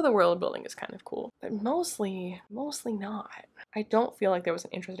read. Some of the world building is kind of cool, but mostly not. I don't feel like there was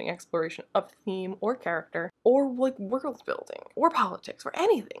an interesting exploration of theme or character or like world building or politics or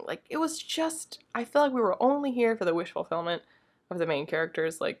anything. Like it was just, I feel like we were only here for the wish fulfillment of the main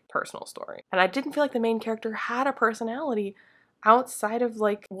character's like personal story. And I didn't feel like the main character had a personality outside of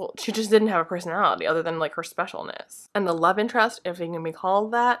like, well, she just didn't have a personality other than like her specialness. And the love interest, if he can be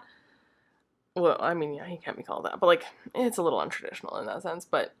called that, well, I mean, yeah, he can't be called that, but like, it's a little untraditional in that sense.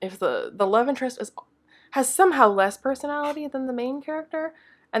 But if the love interest has somehow less personality than the main character,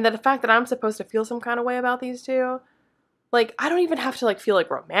 and that the fact that I'm supposed to feel some kind of way about these two, like, I don't even have to like feel like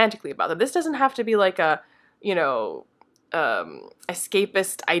romantically about them. This doesn't have to be like a, you know,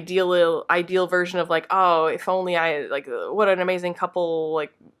 escapist ideal version of like, oh, if only I like, what an amazing couple,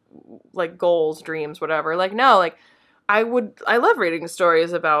 like goals, dreams, whatever. Like, no, like I love reading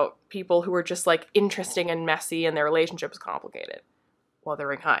stories about people who are just like interesting and messy and their relationship is complicated.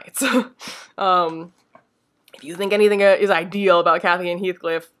 Wuthering Heights. If you think anything is ideal about Kathy and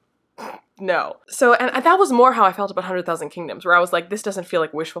Heathcliff, no. So, and that was more how I felt about 100,000 Kingdoms, where I was like, this doesn't feel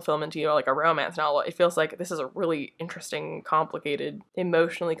like wish fulfillment to you, like a romance novel. It feels like this is a really interesting, complicated,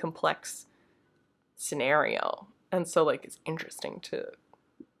 emotionally complex scenario. And so, like, it's interesting to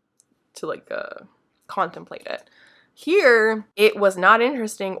like, contemplate it. Here, it was not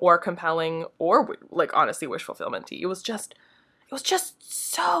interesting or compelling or, like, honestly, wish fulfillment-y. It was just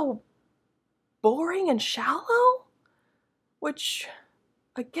so boring and shallow, which...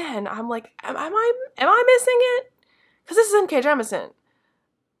 Again, I'm like, am I missing it? Because this is N.K. Jemisin.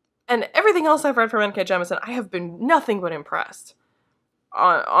 And everything else I've read from N.K. Jemisin, I have been nothing but impressed.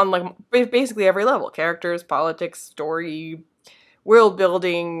 On like, basically every level. Characters, politics, story, world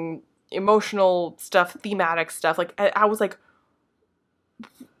building, emotional stuff, thematic stuff. Like, I was like,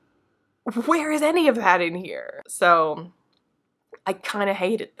 where is any of that in here? So, I kind of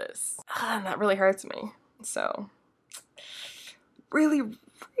hated this. And that really hurts me. So... really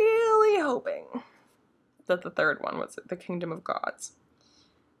hoping that the third one, was the Kingdom of Gods,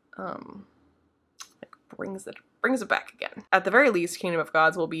 like brings it back again. At the very least, Kingdom of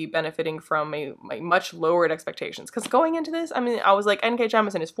Gods will be benefiting from a much lowered expectations. Because going into this, I mean, I was like, N.K.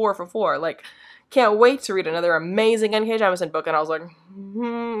 Jemisin is 4 for 4. Like, can't wait to read another amazing N.K. Jemisin book. And I was like,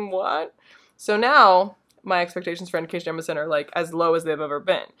 what? So now my expectations for N.K. Jemisin are like as low as they've ever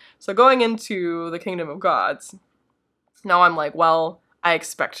been. So going into the Kingdom of Gods, now I'm like, well, I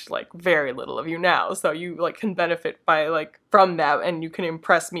expect like very little of you now, so you like can benefit by like from that, and you can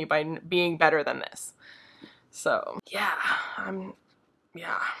impress me by being better than this. So yeah,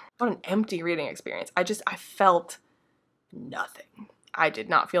 what an empty reading experience. I felt nothing. I did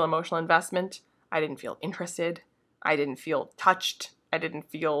not feel emotional investment. I didn't feel interested. I didn't feel touched. I didn't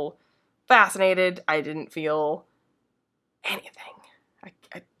feel fascinated. I didn't feel anything.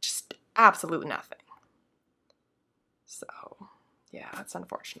 I just absolutely nothing. So, yeah, that's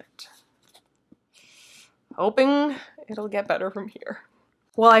unfortunate. Hoping it'll get better from here.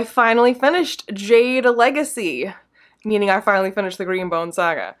 Well, I finally finished Jade Legacy, meaning I finally finished the Greenbone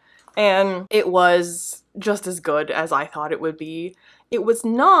Saga. And it was just as good as I thought it would be. It was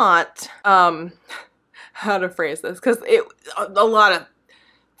not, how to phrase this, because a lot of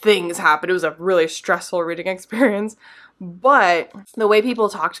things happened. It was a really stressful reading experience. But the way people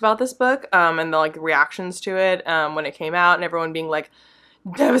talked about this book, and the like reactions to it, when it came out, and everyone being like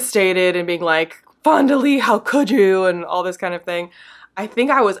devastated and being like, Fonda Lee, how could you? And all this kind of thing. I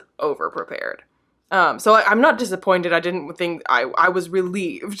think I was over prepared. So I'm not disappointed. I didn't think, I was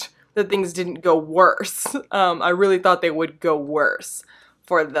relieved that things didn't go worse. I really thought they would go worse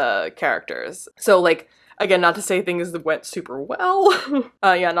for the characters. So like, again, not to say things went super well.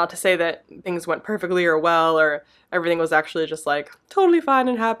 Yeah, not to say that things went perfectly or well, or everything was actually just like totally fine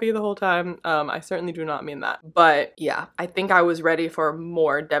and happy the whole time. I certainly do not mean that. But yeah, I think I was ready for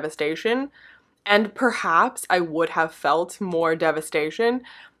more devastation. And perhaps I would have felt more devastation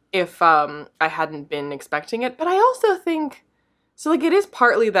if I hadn't been expecting it. But I also think, so like it is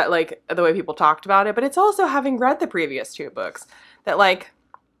partly that like the way people talked about it, but it's also having read the previous 2 books that like,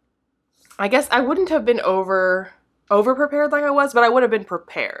 I guess I wouldn't have been over prepared like I was, but I would have been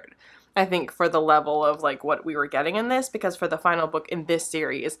prepared, I think, for the level of like what we were getting in this, because for the final book in this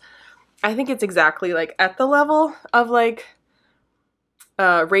series, I think it's exactly like at the level of like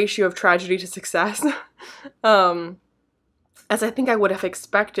ratio of tragedy to success, as I think I would have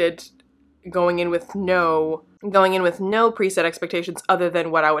expected going in with no preset expectations other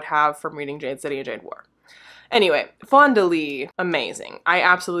than what I would have from reading Jade City and Jade War. Anyway, Fonda Lee, amazing. I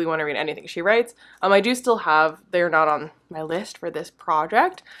absolutely want to read anything she writes. I do still have, they're not on my list for this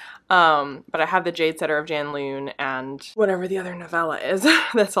project, but I have The Jade Setter of Jan Loon and whatever the other novella is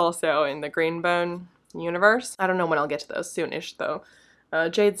that's also in the Greenbone universe. I don't know when I'll get to those, soonish though.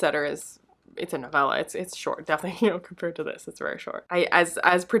 Jade Setter it's a novella. It's short, definitely, you know, compared to this, it's very short.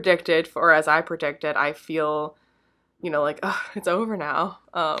 As predicted, or as I predicted, I feel, you know, like, ugh, it's over now.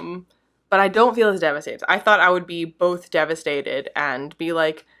 But I don't feel as devastated. I thought I would be both devastated and be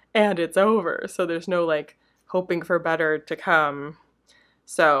like, and it's over. So there's no like hoping for better to come.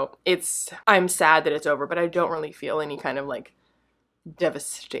 So I'm sad that it's over, but I don't really feel any kind of like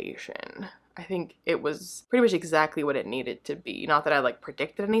devastation. I think it was pretty much exactly what it needed to be. Not that I like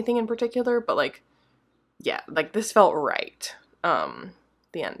predicted anything in particular, but like, yeah, like this felt right. The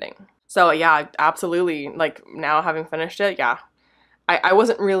ending. So yeah, absolutely. Like now having finished it, yeah, I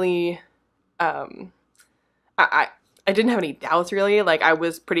wasn't really, I didn't have any doubts really. Like I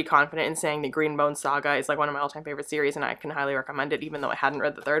was pretty confident in saying the Greenbone Saga is like one of my all-time favorite series and I can highly recommend it even though I hadn't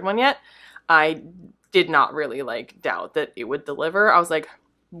read the 3rd one yet. I did not really like doubt that it would deliver. I was like,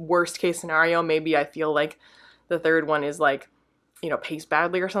 worst case scenario, maybe I feel like the 3rd one is like, you know, paced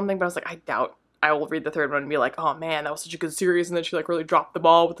badly or something, but I was like, I doubt I will read the 3rd one and be like, oh man, that was such a good series, and then she like really dropped the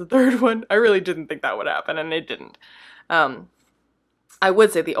ball with the 3rd one. I really didn't think that would happen, and it didn't. I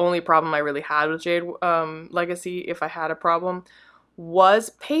would say the only problem I really had with Jade Legacy, if I had a problem,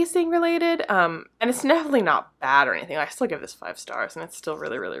 was pacing related, and it's definitely not bad or anything. I still give this 5 stars, and it's still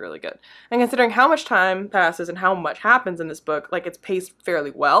really, really, really good. And considering how much time passes and how much happens in this book, like it's paced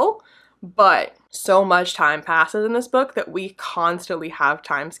fairly well, but so much time passes in this book that we constantly have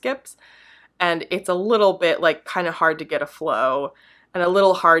time skips, and it's a little bit like kind of hard to get a flow, and a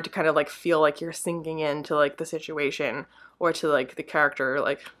little hard to kind of like feel like you're sinking into like the situation or to like the character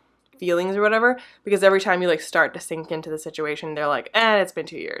like feelings or whatever, because every time you like start to sink into the situation, they're like, and it's been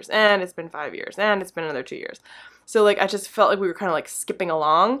 2 years, and it's been 5 years, and it's been another 2 years. So like I just felt like we were kind of like skipping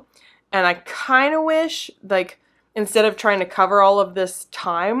along, and I kind of wish like instead of trying to cover all of this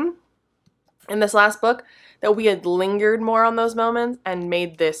time in this last book that we had lingered more on those moments and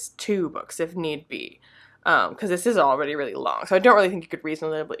made this 2 books if need be, because this is already really long. So I don't really think you could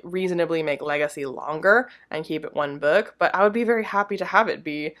reasonably make Legacy longer and keep it 1 book, but I would be very happy to have it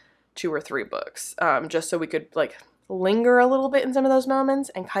be 2 or 3 books, just so we could like linger a little bit in some of those moments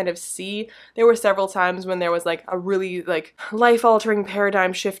and kind of see. There were several times when there was like a really like life-altering,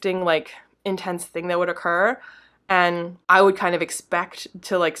 paradigm-shifting, like intense thing that would occur, and I would kind of expect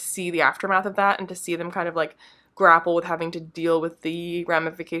to like see the aftermath of that and to see them kind of like grapple with having to deal with the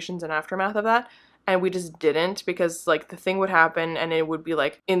ramifications and aftermath of that. And we just didn't, because like the thing would happen and it would be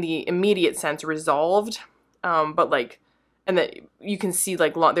like in the immediate sense resolved, but like, and that you can see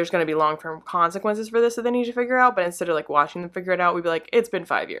like there's going to be long-term consequences for this that they need to figure out, but instead of like watching them figure it out, we'd be like, it's been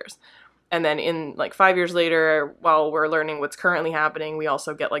 5 years. And then in like 5 years later, while we're learning what's currently happening, we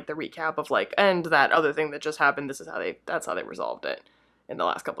also get like the recap of like, and that other thing that just happened, that's how they resolved it in the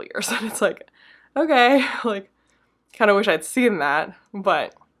last couple of years. And it's like, okay, like kind of wish I'd seen that.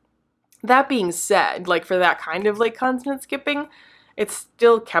 But that being said, like for that kind of like constant skipping, it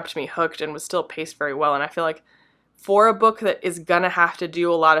still kept me hooked and was still paced very well. And I feel like for a book that is gonna have to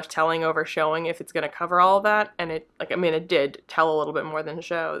do a lot of telling over showing if it's gonna cover all of that, and it, like, I mean, it did tell a little bit more than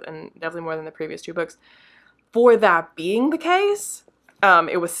show, and definitely more than the previous 2 books. For that being the case,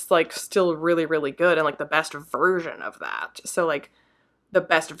 it was like still really, really good and like the best version of that. So like the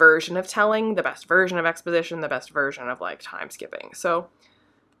best version of telling, the best version of exposition, the best version of like time skipping. So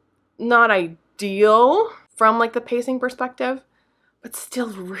not ideal from like the pacing perspective, but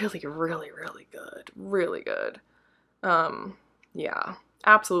still really, really, really good. Really good. Yeah,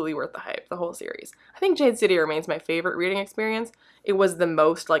 absolutely worth the hype, the whole series. I think Jade City remains my favorite reading experience. It was the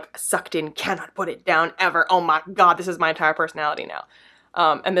most, like, sucked in, cannot put it down ever. Oh my god, this is my entire personality now.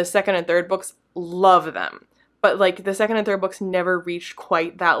 And the second and third books, love them. But, like, the second and third books never reached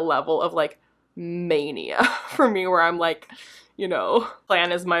quite that level of, like, mania for me, where I'm like, you know,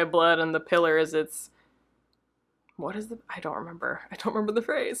 plan is my blood and the pillar is its... What is the... I don't remember the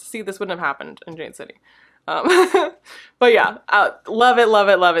phrase. See, this wouldn't have happened in Jade City. But yeah, love it, love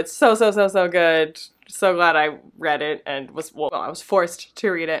it, love it. So, so, so, so good. So glad I read it and was, well, I was forced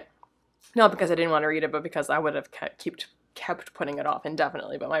to read it. Not because I didn't want to read it, but because I would have kept putting it off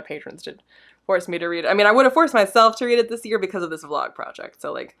indefinitely, but my patrons did force me to read it. I mean, I would have forced myself to read it this year because of this vlog project,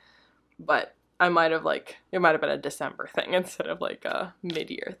 so, like, but I might have, like, it might have been a December thing instead of, like, a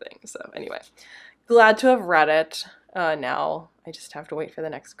mid-year thing. So anyway, glad to have read it. Now I just have to wait for the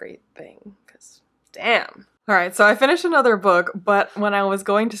next great thing, because damn. Alright, so I finished another book, but when I was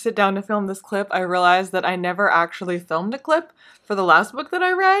going to sit down to film this clip, I realized that I never actually filmed a clip for the last book that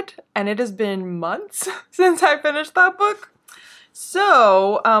I read, and it has been months since I finished that book.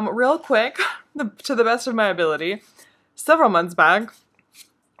 So, real quick, to the best of my ability, several months back,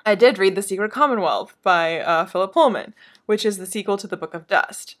 I did read The Secret Commonwealth by Philip Pullman, which is the sequel to The Book of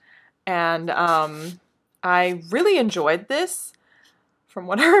Dust. And I really enjoyed this, from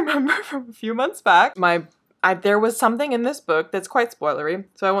what I remember from a few months back. There was something in this book that's quite spoilery,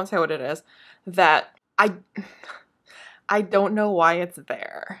 so I won't say what it is, that I don't know why it's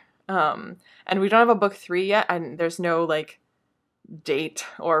there. And we don't have a book 3 yet, and there's no, like, date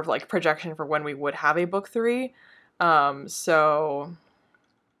or, like, projection for when we would have a book 3. So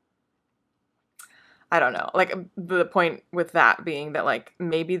I don't know. Like, the point with that being that, like,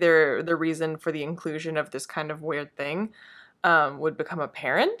 maybe the reason for the inclusion of this kind of weird thing would become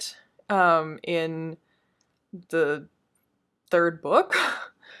apparent in the third book.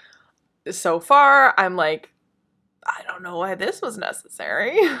 So far, I'm like, I don't know why this was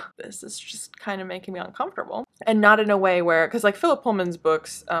necessary. This is just kind of making me uncomfortable. And not in a way where, because, like, Philip Pullman's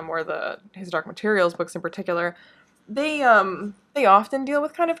books, or his Dark Materials books in particular, they often deal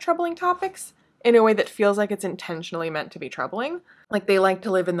with kind of troubling topics in a way that feels like it's intentionally meant to be troubling. Like, they like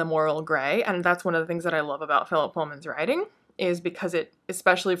to live in the moral gray, and that's one of the things that I love about Philip Pullman's writing, is because it,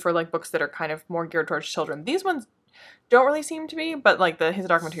 especially for, like, books that are kind of more geared towards children, these ones don't really seem to be, but, like, his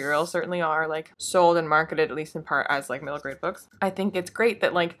Dark Materials certainly are, like, sold and marketed, at least in part, as, like, middle grade books. I think it's great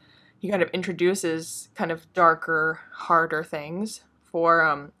that, like, he kind of introduces kind of darker, harder things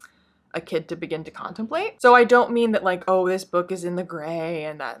for a kid to begin to contemplate. So I don't mean that, like, oh, this book is in the gray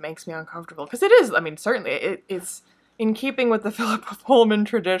and that makes me uncomfortable, because it is. I mean, certainly it's in keeping with the Philip Pullman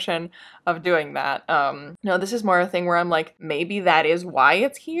tradition of doing that. No, this is more a thing where I'm like, maybe that is why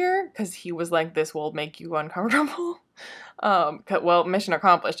it's here, because he was like, this will make you uncomfortable. Well, mission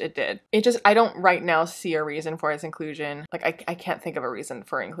accomplished, it did. It just, I don't right now see a reason for its inclusion. Like, I can't think of a reason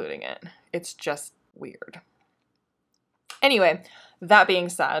for including it. It's just weird. Anyway, that being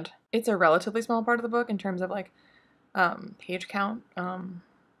said, it's a relatively small part of the book in terms of, like, page count.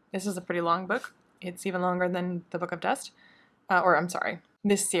 This is a pretty long book. It's even longer than The Book of Dust. Or, I'm sorry,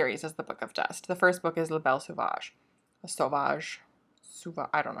 this series is The Book of Dust. The first book is La Belle Sauvage. Sauvage.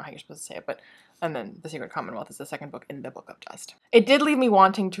 I don't know how you're supposed to say it, but... And then The Secret Commonwealth is the second book in The Book of Dust. It did leave me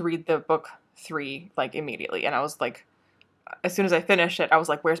wanting to read the book 3, like, immediately. And I was like, as soon as I finished it, I was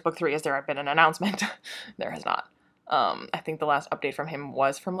like, where's book 3? Has there been an announcement? There has not. I think the last update from him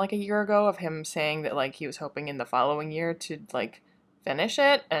was from, like, a year ago, of him saying that, like, he was hoping in the following year to, like, finish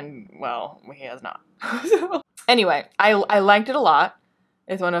it, and, well, he has not. So, anyway, I liked it a lot.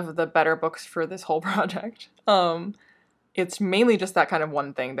 It's one of the better books for this whole project. It's mainly just that kind of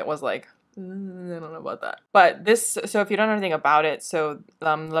one thing that was like, I don't know about that. But this, so if you don't know anything about it, so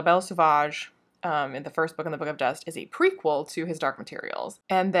La Belle Sauvage, in the first book in The Book of Dust, is a prequel to his Dark Materials.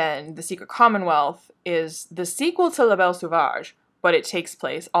 And then The Secret Commonwealth is the sequel to La Belle Sauvage, but it takes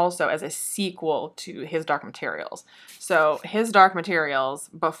place also as a sequel to his Dark Materials. So his Dark Materials,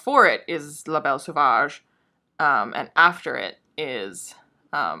 before it is La Belle Sauvage, and after it is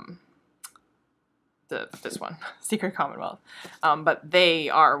this one, Secret Commonwealth. But they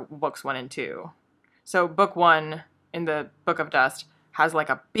are books 1 and 2. So book 1 in The Book of Dust has, like,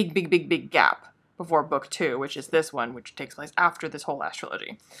 a big gap before book 2, which is this one, which takes place after this whole last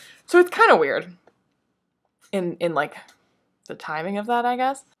trilogy. So it's kind of weird in like the timing of that, I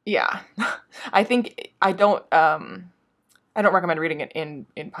guess. Yeah. I think I don't recommend reading it in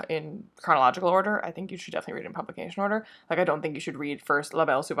chronological order. I think you should definitely read it in publication order. Like, I don't think you should read first La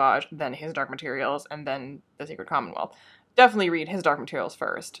Belle Sauvage, then his Dark Materials, and then The Secret Commonwealth. definitely read His Dark Materials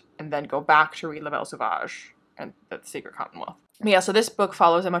first, and then go back to read La Belle Sauvage and the Secret Commonwealth. But yeah, so this book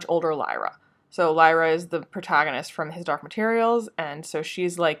follows a much older Lyra. So Lyra is the protagonist from His Dark Materials, and so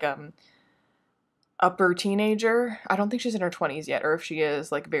she's like upper teenager. I don't think she's in her 20s yet, or if she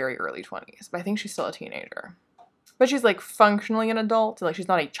is, like very early 20s, but I think she's still a teenager. But she's like functionally an adult, like she's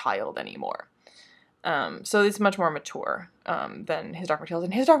not a child anymore. So it's much more mature than His Dark Materials,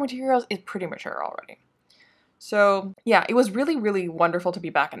 and His Dark Materials is pretty mature already. So yeah, it was really, really wonderful to be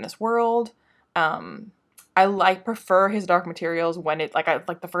back in this world. I prefer His Dark Materials when it,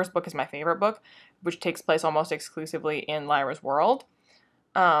 like the first book is my favorite book, which takes place almost exclusively in Lyra's world.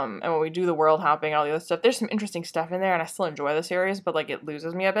 And when we do the world hopping and all the other stuff, there's some interesting stuff in there, and I still enjoy the series, but like it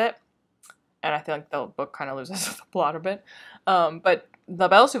loses me a bit. And I feel like the book kind of loses the plot a bit. But La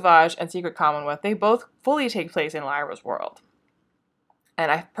Belle Sauvage and Secret Commonwealth, they both fully take place in Lyra's world.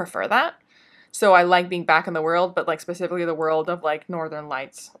 And I prefer that. So I like being back in the world, but like specifically the world of like Northern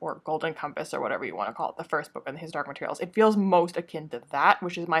Lights or Golden Compass or whatever you want to call it, the first book in His Dark Materials. It feels most akin to that,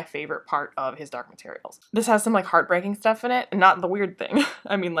 which is my favorite part of His Dark Materials. This has some like heartbreaking stuff in it, and not the weird thing.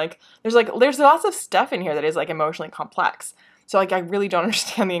 I mean, like there's lots of stuff in here that is like emotionally complex. So like I really don't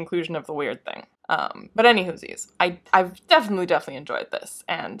understand the inclusion of the weird thing. But anywhoosies, I've definitely enjoyed this,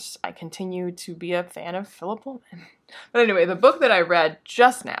 and I continue to be a fan of Philip Pullman. But anyway, the book that I read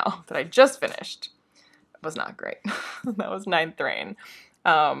just now, that I just finished, was not great. That was Ninth Reign.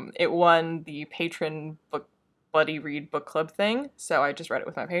 It won the patron book buddy read book club thing, so I just read it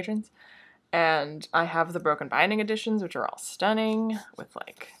with my patrons. And I have the broken binding editions, which are all stunning, with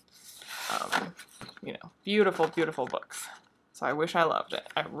like, you know, beautiful, beautiful books. So I wish I loved it.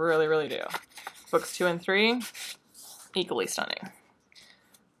 I really, really do. Books 2 and 3, equally stunning.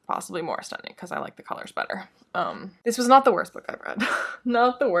 Possibly more stunning, because I like the colors better. This was not the worst book I've read.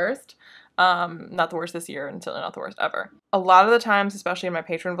 Not the worst. Not the worst this year, and certainly not the worst ever. A lot of the times, especially in my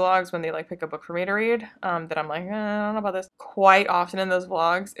patron vlogs, when they like pick a book for me to read, that I'm like, I don't know about this. Quite often in those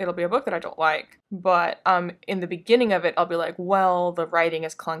vlogs, it'll be a book that I don't like. But in the beginning of it, I'll be like, well, the writing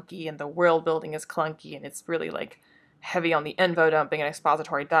is clunky, and the world building is clunky, and it's really like heavy on the info dumping and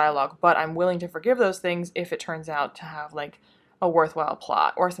expository dialogue, but I'm willing to forgive those things if it turns out to have like a worthwhile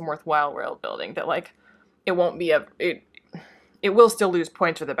plot or some worthwhile world building, that like it won't be it will still lose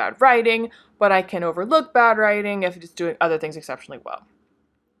points for the bad writing, but I can overlook bad writing if it's doing other things exceptionally well.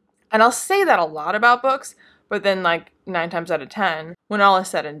 And I'll say that a lot about books, but then like 9 times out of 10, when all is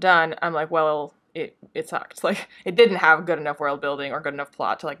said and done, I'm like, well, it sucked. Like it didn't have good enough world building or good enough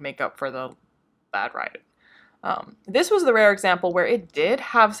plot to like make up for the bad writing. This was the rare example where it did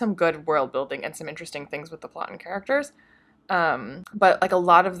have some good world building and some interesting things with the plot and characters. But like a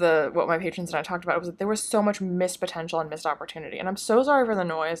lot of what my patrons and I talked about was that there was so much missed potential and missed opportunity. And I'm so sorry for the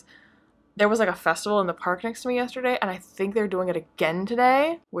noise. There was like a festival in the park next to me yesterday, and I think they're doing it again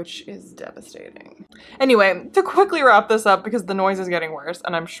today, which is devastating. Anyway, to quickly wrap this up, because the noise is getting worse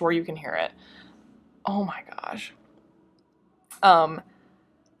and I'm sure you can hear it. Oh my gosh.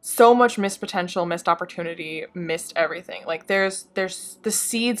 So much missed potential, missed opportunity, missed everything. Like there's the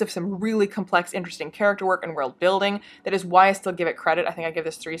seeds of some really complex, interesting character work and world building. That is why I still give it credit. I think I give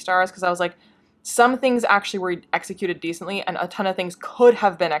this 3 stars, because I was like, some things actually were executed decently, and a ton of things could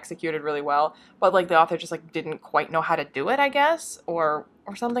have been executed really well, but like the author just like didn't quite know how to do it, I guess, or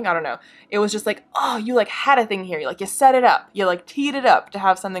something. I don't know. It was just like, oh, you like had a thing here. You set it up. You like teed it up to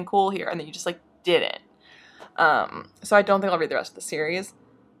have something cool here, and then you just like didn't. So I don't think I'll read the rest of the series.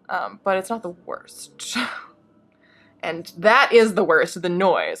 But it's not the worst. And that is the worst, the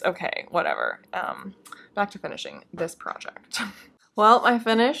noise. Okay, whatever. Back to finishing this project. Well, I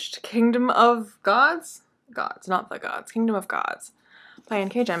finished Kingdom of Gods? Gods, not the Gods. Kingdom of Gods by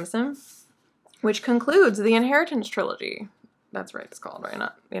N.K. Jemisin, which concludes the Inheritance trilogy. That's right, it's called, right?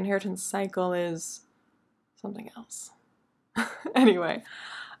 Not the Inheritance cycle is something else. Anyway,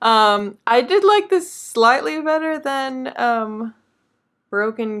 I did like this slightly better than,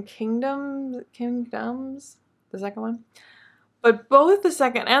 Broken Kingdoms, the second one. But both the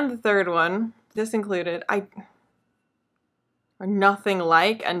second and the third one, this included, are nothing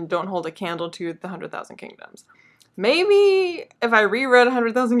like and don't hold a candle to the 100,000 Kingdoms. Maybe if I reread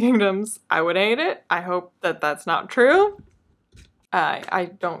 100,000 Kingdoms, I would hate it. I hope that that's not true. I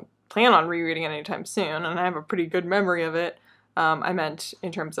don't plan on rereading it anytime soon, and I have a pretty good memory of it. I meant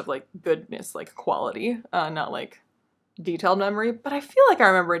in terms of like goodness, like quality, not like detailed memory, but I feel like I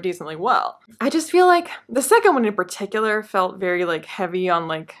remember it decently well. I just feel like the second one in particular felt very like heavy on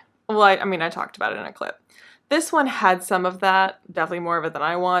like, well, I mean, I talked about it in a clip. This one had some of that, definitely more of it than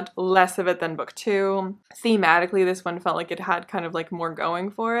I want, less of it than book 2. Thematically, this one felt like it had kind of like more going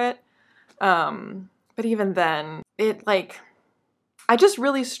for it. But even then, like, I just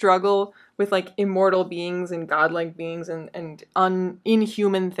really struggle with like immortal beings and godlike beings and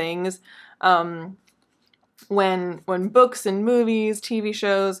inhuman things. When books and movies, TV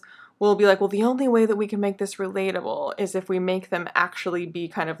shows will be like, well, the only way that we can make this relatable is if we make them actually be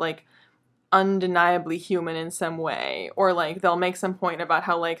kind of like undeniably human in some way, or like they'll make some point about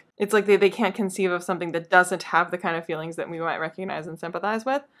how like it's like they can't conceive of something that doesn't have the kind of feelings that we might recognize and sympathize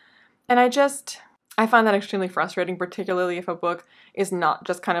with. And I find that extremely frustrating, particularly if a book is not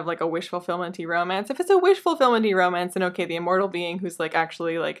just kind of like a wish fulfillment-y romance. If it's a wish fulfillment-y romance, then okay, the immortal being who's like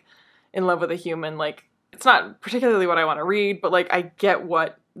actually like in love with a human, like it's not particularly what I want to read, but like I get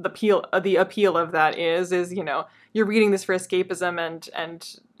what the appeal of that is, you know, you're reading this for escapism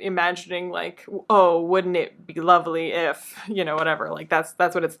and imagining like, oh, wouldn't it be lovely if, you know, whatever, like that's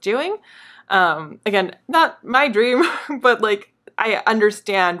what it's doing. Again, not my dream, but like I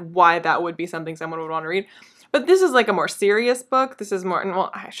understand why that would be something someone would want to read. But this is like a more serious book. This is more,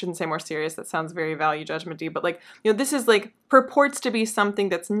 well, I shouldn't say more serious. That sounds very value judgment-y, but like, you know, this is like purports to be something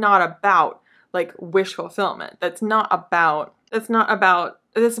that's not about like wish fulfillment. It's about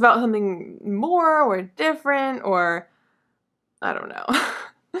something more or different, or I don't know.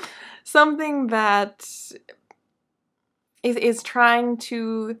 Something that is trying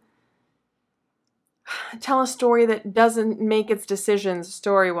to tell a story that doesn't make its decisions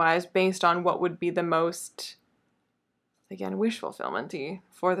story-wise based on what would be the most, again, wish fulfillment-y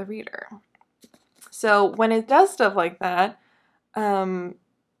for the reader. So when it does stuff like that,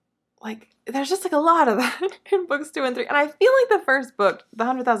 like there's just like a lot of that in books 2 and 3. And I feel like the first book, The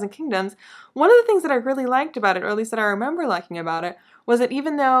 100,000 Kingdoms, one of the things that I really liked about it, or at least that I remember liking about it, was that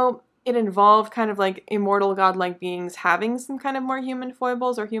even though it involved kind of like immortal godlike beings having some kind of more human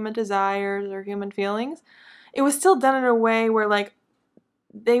foibles or human desires or human feelings, it was still done in a way where like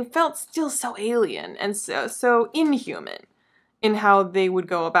they felt still so alien and so inhuman in how they would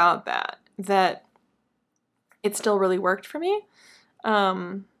go about that it still really worked for me.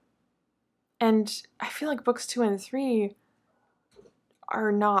 And I feel like books 2 and 3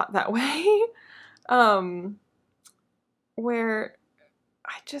 are not that way. Where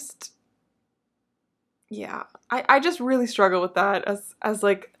I just really struggle with that as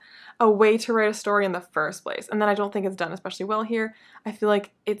like a way to write a story in the first place. And then I don't think it's done especially well here. I feel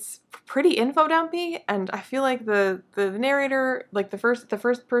like it's pretty info dumpy, and I feel like the narrator, like the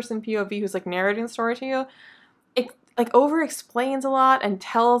first person POV who's like narrating the story to you, it like over explains a lot and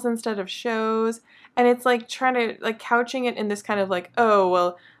tells instead of shows, and it's like trying to like couching it in this kind of like, oh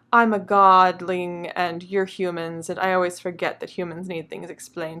well, I'm a godling and you're humans and I always forget that humans need things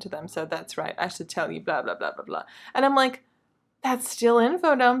explained to them, so that's right, I should tell you blah blah blah blah blah. And I'm like, that's still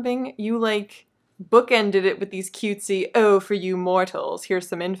info dumping. You like bookended it with these cutesy, oh, for you mortals, here's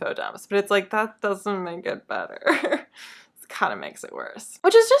some info dumps, but it's like that doesn't make it better. Kind of makes it worse,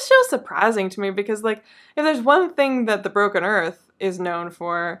 which is just so surprising to me, because like if there's one thing that the Broken Earth is known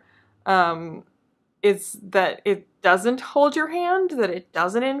for, it's that it doesn't hold your hand, that it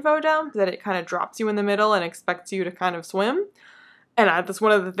doesn't info dump, that it kind of drops you in the middle and expects you to kind of swim. And that's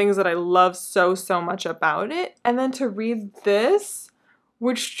one of the things that I love so much about it. And then to read this,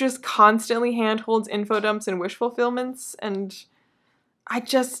 which just constantly handholds info dumps and wish fulfillments, and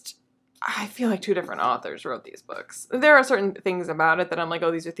I feel like 2 different authors wrote these books. There are certain things about it that I'm like, oh,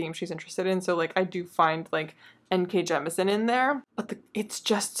 these are themes she's interested in. So like I do find like N.K. Jemisin in there, but it's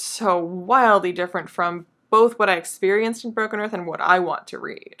just so wildly different from both what I experienced in Broken Earth and what I want to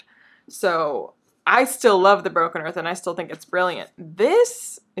read. So I still love the Broken Earth and I still think it's brilliant.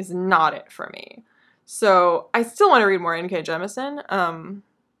 This is not it for me. So I still want to read more N.K. Jemisin.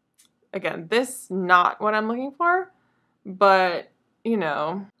 Again, this not what I'm looking for, but you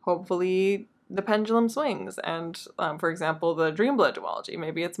know, hopefully the pendulum swings, and for example, the Dreamblood duology,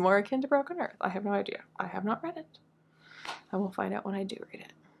 maybe it's more akin to Broken Earth. I have no idea. I have not read it. I will find out when I do read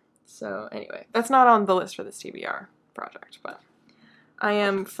it. So anyway, that's not on the list for this TBR project, but I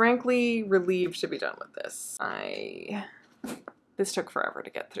am frankly relieved to be done with this. This took forever to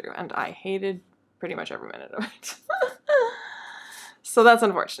get through, and I hated pretty much every minute of it. So that's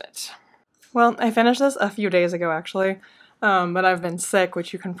unfortunate. Well, I finished this a few days ago, actually. But I've been sick,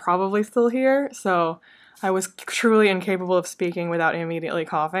 which you can probably still hear, so I was truly incapable of speaking without immediately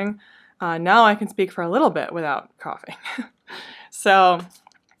coughing. Now I can speak for a little bit without coughing. So,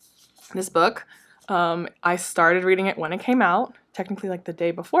 this book, I started reading it when it came out, technically like the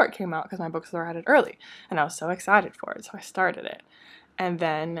day before it came out, because my books were at it early, and I was so excited for it, so I started it. And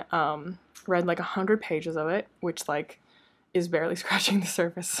then read like 100 pages of it, which like is barely scratching the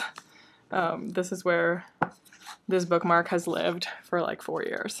surface. This is where this bookmark has lived for like 4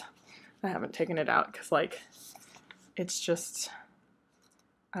 years. I haven't taken it out because like it's just,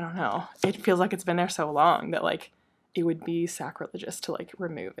 I don't know. It feels like it's been there so long that like it would be sacrilegious to like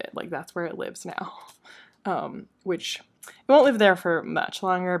remove it. Like that's where it lives now. Which it won't live there for much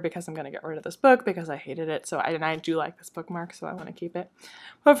longer because I'm gonna get rid of this book because I hated it. So I do like this bookmark, so I want to keep it.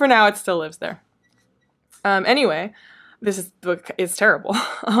 But for now, it still lives there. Anyway, this book is terrible.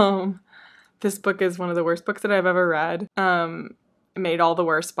 This book is one of the worst books that I've ever read. Made all the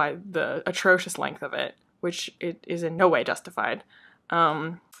worse by the atrocious length of it, which it is in no way justified.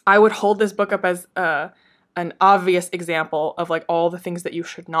 I would hold this book up as an obvious example of like all the things that you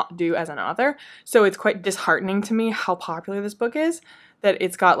should not do as an author. So it's quite disheartening to me how popular this book is, that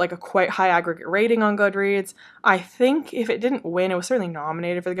it's got like a quite high aggregate rating on Goodreads. I think if it didn't win, it was certainly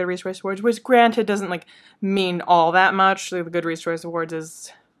nominated for the Goodreads Choice Awards, which granted doesn't like mean all that much. Like, the Goodreads Choice Awards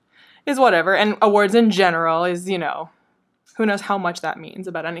is whatever, and awards in general is, you know, who knows how much that means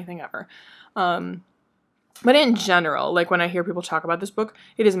about anything ever. But in general, like when I hear people talk about this book,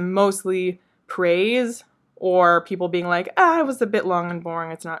 it is mostly praise or people being like, it was a bit long and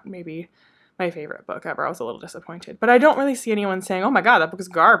boring. It's not maybe my favorite book ever. I was a little disappointed. But I don't really see anyone saying, oh my god, that book is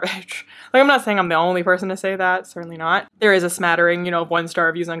garbage. Like, I'm not saying I'm the only person to say that. Certainly not. There is a smattering, you know, of 1-star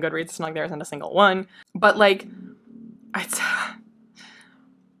reviews on Goodreads. It's not like there isn't a single one. But like, it's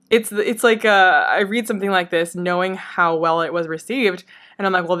like I read something like this knowing how well it was received, and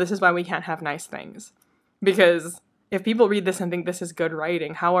I'm like, well, this is why we can't have nice things. Because if people read this and think this is good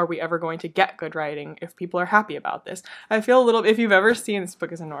writing, how are we ever going to get good writing if people are happy about this? I feel a little, if you've ever seen, this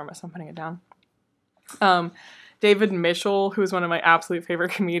book is enormous, I'm putting it down. David Mitchell, who's one of my absolute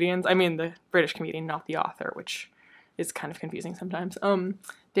favorite comedians, I mean the British comedian, not the author, which is kind of confusing sometimes.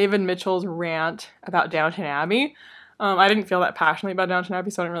 David Mitchell's rant about Downton Abbey. I didn't feel that passionately about Downton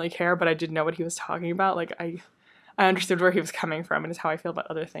Abbey, so I didn't really care, but I did know what he was talking about. Like, I understood where he was coming from, and it's how I feel about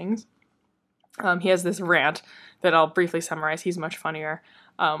other things. He has this rant that I'll briefly summarize. He's much funnier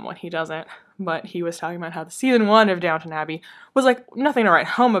when he doesn't, but he was talking about how the season 1 of Downton Abbey was like nothing to write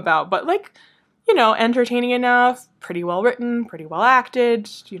home about, but like, you know, entertaining enough, pretty well written, pretty well acted,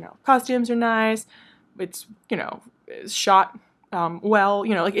 you know, costumes are nice, it's, you know, shot well,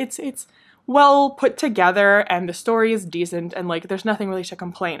 you know, like it's well put together, and the story is decent, and like there's nothing really to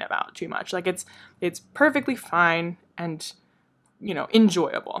complain about too much. Like it's perfectly fine and, you know,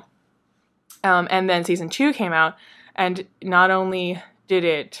 enjoyable. And then season 2 came out, and not only did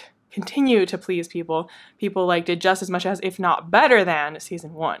it continue to please people liked it just as much as, if not better than,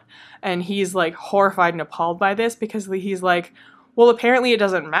 season 1. And he's like horrified and appalled by this, because he's like, well, apparently it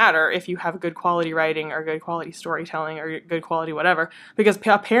doesn't matter if you have good quality writing or good quality storytelling or good quality whatever, because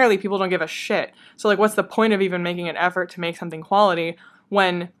apparently people don't give a shit. So like, what's the point of even making an effort to make something quality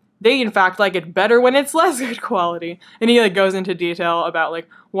when they in fact like it better when it's less good quality? And he like goes into detail about like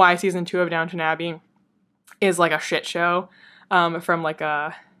why season 2 of Downton Abbey is like a shit show, from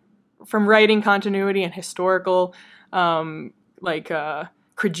writing continuity and historical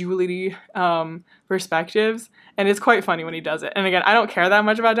credulity perspectives, and it's quite funny when he does it. And again, I don't care that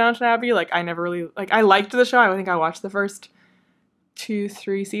much about Downton Abbey. Like, I never really, like, I liked the show. I think I watched the first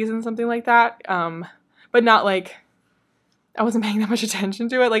 2-3 seasons, something like that, but not like, I wasn't paying that much attention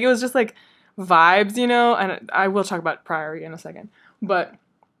to it. Like, it was just like vibes, you know. And I will talk about Priory in a second, but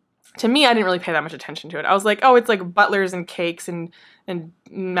to me, I didn't really pay that much attention to it. I was like, oh, it's like butlers and cakes and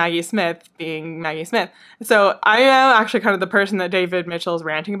Maggie Smith being Maggie Smith. So I am actually kind of the person that David Mitchell is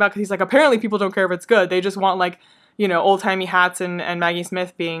ranting about, because he's like, apparently people don't care if it's good. They just want like, you know, old-timey hats and Maggie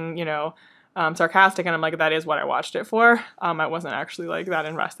Smith being, you know, sarcastic. And I'm like, that is what I watched it for. I wasn't actually like that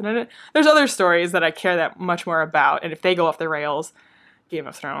invested in it. There's other stories that I care that much more about, and if they go off the rails, Game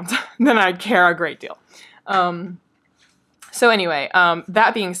of Thrones, then I care a great deal. So anyway,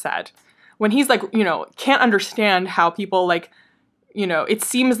 that being said, when he's like, you know, can't understand how people like, you know, it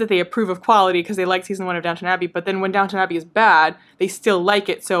seems that they approve of quality because they like season 1 of Downton Abbey, but then when Downton Abbey is bad, they still like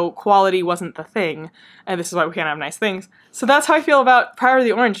it, so quality wasn't the thing, and this is why we can't have nice things. So that's how I feel about Priory of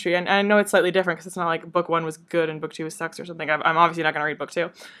the Orange Tree, and I know it's slightly different because it's not like book 1 was good and book 2 sucks or something. I'm obviously not going to read book 2,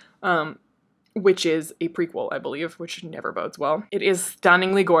 which is a prequel, I believe, which never bodes well. It is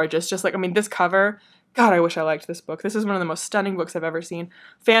stunningly gorgeous, just like, I mean, this cover, God, I wish I liked this book. This is one of the most stunning books I've ever seen.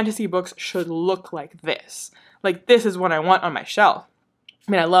 Fantasy books should look like this. Like, this is what I want on my shelf.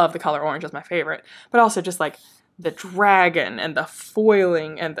 I mean, I love the color orange, as my favorite, but also just like the dragon and the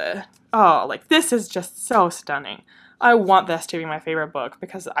foiling and the, oh, like this is just so stunning. I want this to be my favorite book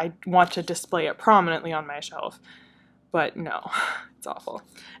because I want to display it prominently on my shelf, but no, it's awful.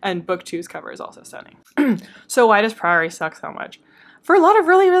 And book 2's cover is also stunning. So why does Priory suck so much? For a lot of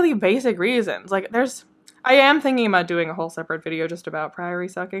really, really basic reasons. Like, I am thinking about doing a whole separate video just about Priory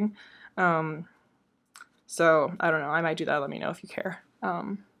sucking. So I don't know. I might do that. Let me know if you care.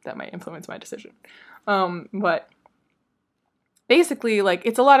 That might influence my decision. But basically, like,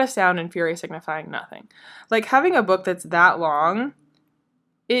 it's a lot of sound and fury signifying nothing. Like, having a book that's that long,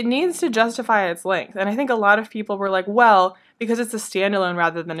 it needs to justify its length. And I think a lot of people were like, well, because it's a standalone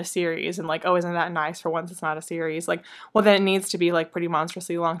rather than a series, and like, oh, isn't that nice for once it's not a series? Like, well, then it needs to be like pretty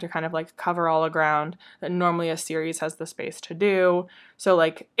monstrously long to kind of like cover all the ground that normally a series has the space to do. So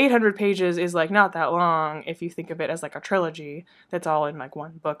like 800 pages is like not that long if you think of it as like a trilogy that's all in like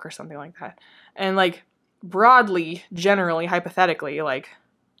one book or something like that. And like broadly, generally, hypothetically, like,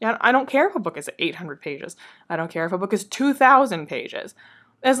 yeah, I don't care if a book is 800 pages. I don't care if a book is 2,000 pages.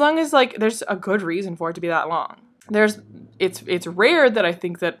 As long as like there's a good reason for it to be that long. It's rare that I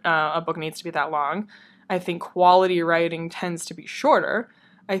think that a book needs to be that long. I think quality writing tends to be shorter.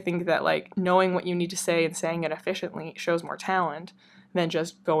 I think that like knowing what you need to say and saying it efficiently shows more talent than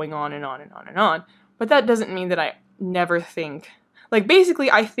just going on and on and on and on. But that doesn't mean that I never think, like,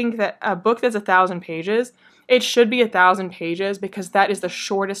 basically I think that a book that's 1,000 pages, it should be 1,000 pages because that is the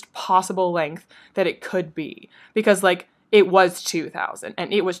shortest possible length that it could be. Because like it was 2,000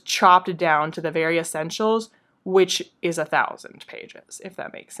 and it was chopped down to the very essentials, which is 1,000 pages, if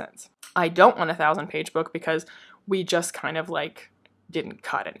that makes sense. I don't want a 1,000-page book because we just kind of like didn't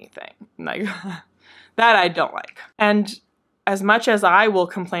cut anything. Like that I don't like. And as much as I will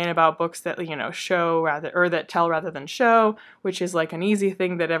complain about books that, you know, show rather, or that tell rather than show, which is like an easy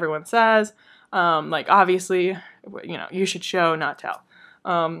thing that everyone says, like obviously, you know, you should show, not tell.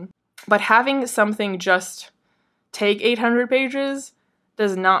 But having something just take 800 pages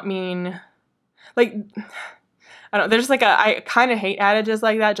does not mean, like, I don't know, there's like I kind of hate adages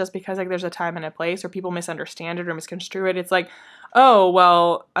like that just because like there's a time and a place or people misunderstand it or misconstrue it. It's like, oh,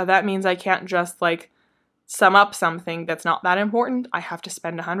 well, that means I can't just like sum up something that's not that important. I have to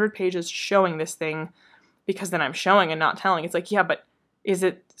spend 100 pages showing this thing because then I'm showing and not telling. It's like, yeah, but is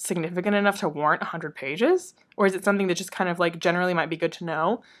it significant enough to warrant 100 pages? Or is it something that just kind of like generally might be good to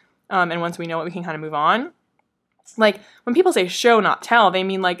know? And once we know it, we can kind of move on. Like, when people say show, not tell, they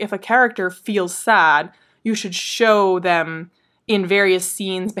mean, like, if a character feels sad, you should show them in various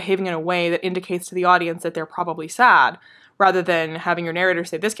scenes behaving in a way that indicates to the audience that they're probably sad, rather than having your narrator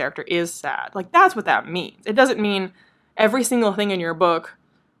say this character is sad. Like, that's what that means. It doesn't mean every single thing in your book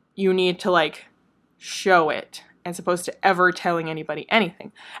you need to, like, show it as opposed to ever telling anybody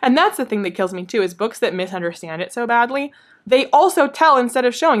anything. And that's the thing that kills me, too, is books that misunderstand it so badly, they also tell instead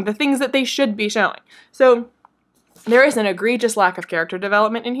of showing the things that they should be showing. So there is an egregious lack of character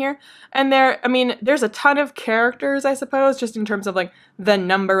development in here. And there's a ton of characters, I suppose, just in terms of, like, the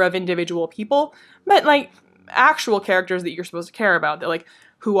number of individual people. But, like, actual characters that you're supposed to care about, that, like,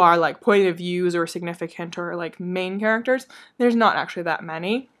 who are, like, point of views or significant or, like, main characters, there's not actually that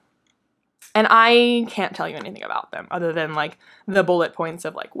many. And I can't tell you anything about them other than, like, the bullet points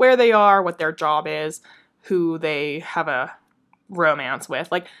of, like, where they are, what their job is, who they have a romance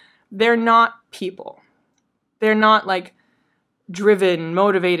with. Like, they're not people. They're not, like, driven,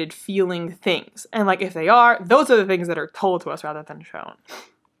 motivated, feeling things. And, like, if they are, those are the things that are told to us rather than shown.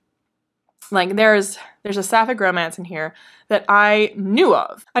 Like, there's a sapphic romance in here that I knew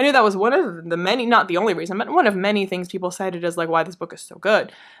of. I knew that was one of the many, not the only reason, but one of many things people cited as, like, why this book is so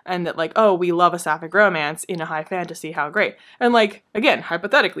good. And that, like, oh, we love a sapphic romance in a high fantasy, how great. And, like, again,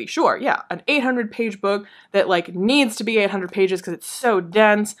 hypothetically, sure, yeah, an 800-page book that, like, needs to be 800 pages because it's so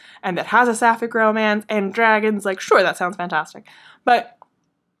dense and that has a sapphic romance and dragons, like, sure, that sounds fantastic. But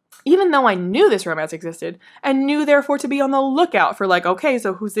even though I knew this romance existed, and knew therefore to be on the lookout for, like, okay,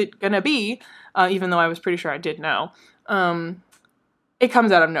 so who's it gonna be, even though I was pretty sure I did know, it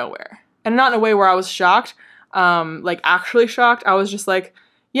comes out of nowhere. And not in a way where I was shocked, like, actually shocked. I was just like,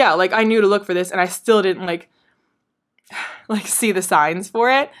 yeah, like, I knew to look for this, and I still didn't, like, see the signs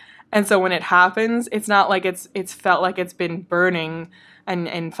for it. And so when it happens, it's not like it's felt like it's been burning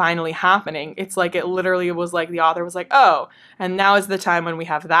and finally happening. It's like it literally was like the author was like, oh, and now is the time when we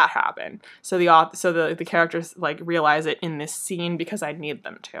have that happen. So the characters, like, realize it in this scene because I need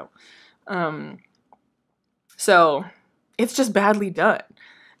them to. So it's just badly done.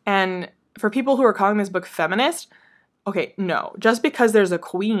 And for people who are calling this book feminist, okay, no. Just because there's a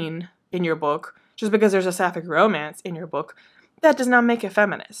queen in your book, just because there's a sapphic romance in your book, that does not make it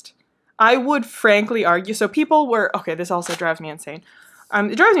feminist. I would frankly argue, so people were, okay, this also drives me insane.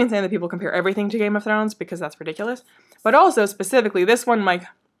 It drives me insane that people compare everything to Game of Thrones because that's ridiculous. But also, specifically, this one, like,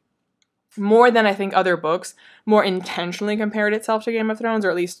 more than I think other books, more intentionally compared itself to Game of Thrones, or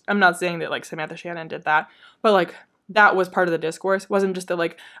at least, I'm not saying that, like, Samantha Shannon did that, but, like, that was part of the discourse. It wasn't just that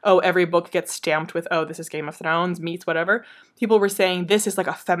like, oh, every book gets stamped with, oh, this is Game of Thrones meets whatever. People were saying this is like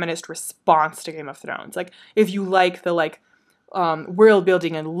a feminist response to Game of Thrones. Like, if you like the like world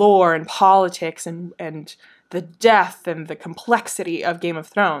building and lore and politics and the depth and the complexity of Game of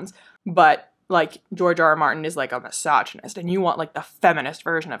Thrones, but like George R. R. Martin is like a misogynist and you want like the feminist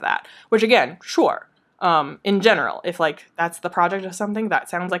version of that, which again, sure. In general, if like that's the project of something, that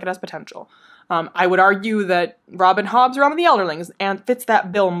sounds like it has potential. I would argue that Robin Hobb's Realm of the Elderlings and fits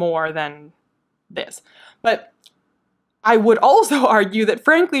that bill more than this. But I would also argue that,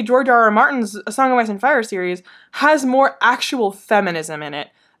 frankly, George R. R. Martin's A Song of Ice and Fire series has more actual feminism in it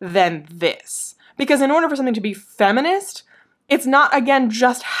than this. Because in order for something to be feminist, it's not, again,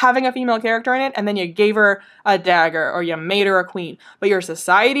 just having a female character in it and then you gave her a dagger or you made her a queen. But your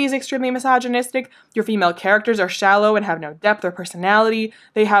society is extremely misogynistic. Your female characters are shallow and have no depth or personality.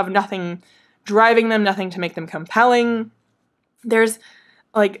 They have nothing driving them, nothing to make them compelling. There's,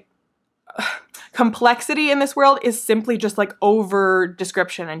 like, complexity in this world is simply just, like, over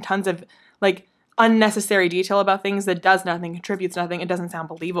description and tons of, like, unnecessary detail about things that does nothing, contributes nothing, it doesn't sound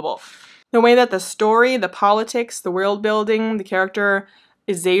believable. The way that the story, the politics, the world building, the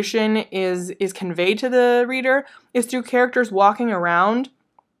characterization is conveyed to the reader is through characters walking around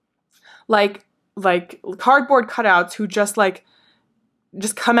like cardboard cutouts who just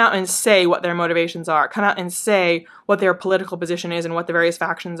come out and say what their motivations are, come out and say what their political position is and what the various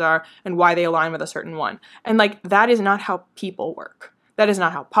factions are and why they align with a certain one. And like, that is not how people work. That is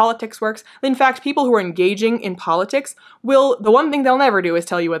not how politics works. In fact, people who are engaging in politics the one thing they'll never do is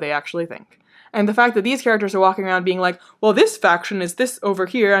tell you what they actually think. And the fact that these characters are walking around being like, well, this faction is this over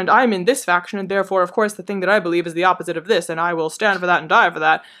here, and I'm in this faction, and therefore, of course, the thing that I believe is the opposite of this, and I will stand for that and die for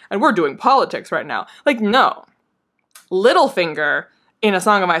that, and we're doing politics right now. Like, no. Littlefinger in A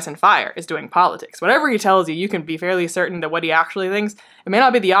Song of Ice and Fire is doing politics. Whatever he tells you, you can be fairly certain that what he actually thinks, it may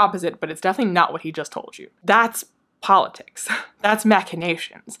not be the opposite, but it's definitely not what he just told you. That's politics. That's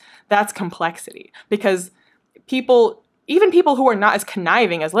machinations. That's complexity. Because even people who are not as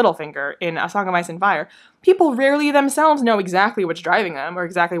conniving as Littlefinger in A Song of Ice and Fire, people rarely themselves know exactly what's driving them or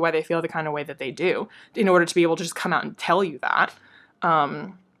exactly why they feel the kind of way that they do in order to be able to just come out and tell you that.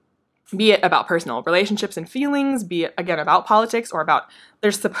 Be it about personal relationships and feelings, be it, again, about politics or about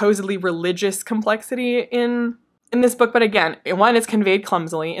there's supposedly religious complexity in this book. But again, one, it's conveyed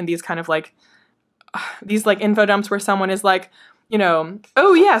clumsily in these kind of like, these like info dumps where someone is like, you know,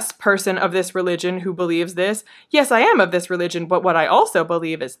 oh yes, person of this religion who believes this. Yes, I am of this religion, but what I also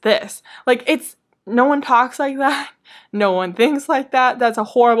believe is this. Like, no one talks like that. No one thinks like that. That's a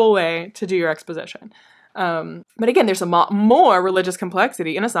horrible way to do your exposition. But again, there's a lot more religious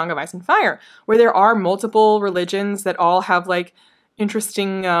complexity in A Song of Ice and Fire, where there are multiple religions that all have like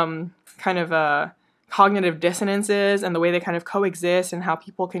interesting kind of cognitive dissonances and the way they kind of coexist and how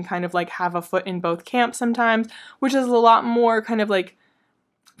people can kind of like have a foot in both camps sometimes, which is a lot more kind of like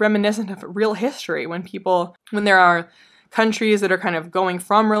reminiscent of real history when there are countries that are kind of going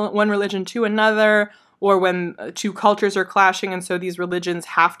from one religion to another, or when two cultures are clashing and so these religions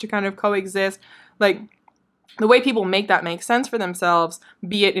have to kind of coexist. Like, the way people make that make sense for themselves,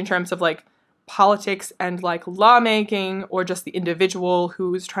 be it in terms of like politics and like lawmaking or just the individual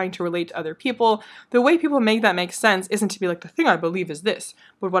who's trying to relate to other people, the way people make that make sense isn't to be like, the thing I believe is this,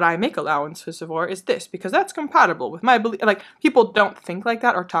 but what I make allowances for is this, because that's compatible with my belief. Like, people don't think like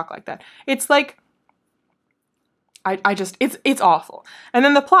that or talk like that. It's like, it's awful. And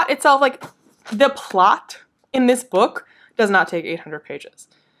then the plot itself, like, the plot in this book does not take 800 pages.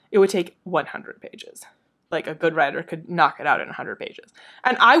 It would take 100 pages. Like, a good writer could knock it out in 100 pages.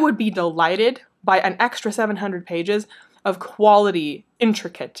 And I would be delighted by an extra 700 pages of quality,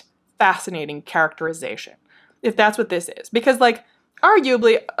 intricate, fascinating characterization, if that's what this is. Because, like,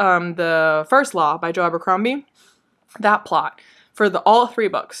 arguably, The First Law by Joe Abercrombie, that plot for all three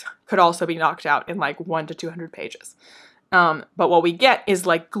books could also be knocked out in, like, 100 to 200 pages. But what we get is,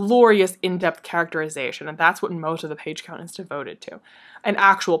 like, glorious, in-depth characterization, and that's what most of the page count is devoted to. And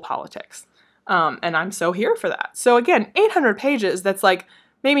actual politics. And I'm so here for that. So again, 800 pages, that's like,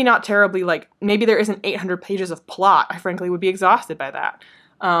 maybe not terribly, like, maybe there isn't 800 pages of plot. I frankly would be exhausted by that.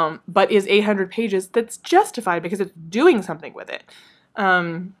 But is 800 pages that's justified because it's doing something with it.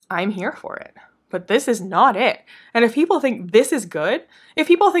 I'm here for it. But this is not it. And if people think this is good, if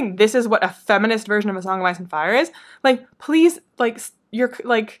people think this is what a feminist version of A Song of Ice and Fire is, like, please, like, you're,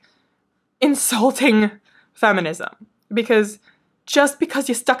 like, insulting feminism. Because just because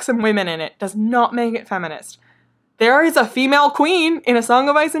you stuck some women in it does not make it feminist. There is a female queen in A Song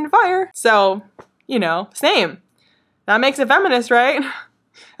of Ice and Fire. So, you know, same. That makes it feminist, right?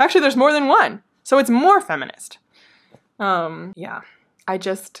 Actually, there's more than one. So it's more feminist. Yeah,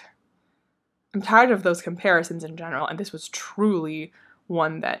 I'm tired of those comparisons in general, and this was truly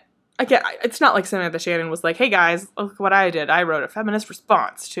one that, again, it's not like Samantha Shannon was like, hey guys, look what I did. I wrote a feminist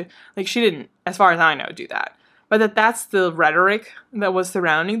response to, like, she didn't, as far as I know, do that. But that's the rhetoric that was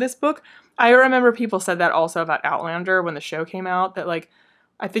surrounding this book. I remember people said that also about Outlander when the show came out, that, like,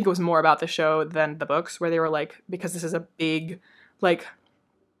 I think it was more about the show than the books, where they were like, because this is a big, like,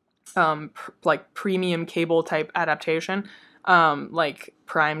 premium cable type adaptation, like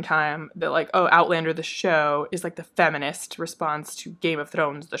prime time, that like, oh, Outlander the show is like the feminist response to Game of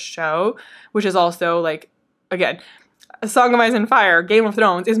Thrones the show, which is also like, again, A Song of Ice and Fire, Game of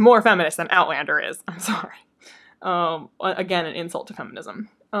Thrones is more feminist than Outlander is. I'm sorry. Again, an insult to feminism.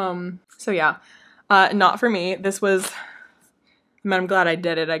 So yeah, not for me. This was, I mean, I'm glad I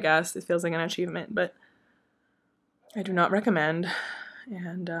did it, I guess. It feels like an achievement, but I do not recommend,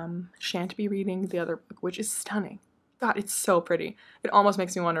 and shan't be reading the other book, which is stunning. God, it's so pretty. It almost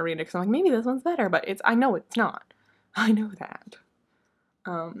makes me want to read it, because I'm like, maybe this one's better, but I know it's not. I know that.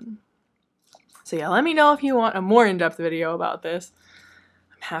 So yeah, let me know if you want a more in-depth video about this.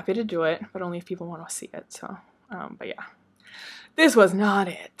 I'm happy to do it, but only if people want to see it, so, but yeah. This was not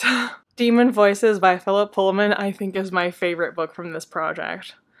it. Daemon Voices by Philip Pullman, I think, is my favorite book from this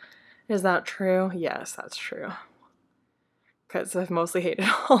project. Is that true? Yes, that's true. Because I've mostly hated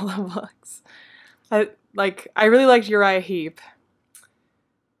all the books. I really liked Uriah Heep.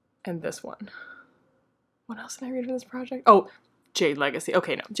 And this one. What else did I read for this project? Oh, Jade Legacy.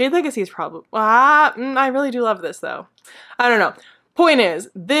 Okay, no. Jade Legacy is probably... I really do love this, though. I don't know. Point is,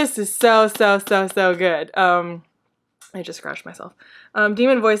 this is so good. I just scratched myself.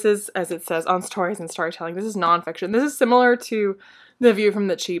 Daemon Voices, as it says, on stories and storytelling. This is nonfiction. This is similar to The View from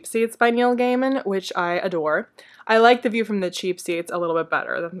the Cheap Seats by Neil Gaiman, which I adore. I like The View from the Cheap Seats a little bit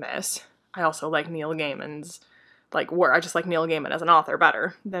better than this. I also like Neil Gaiman's, like, work. I just like Neil Gaiman as an author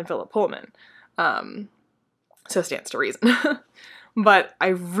better than Philip Pullman. So it stands to reason. But I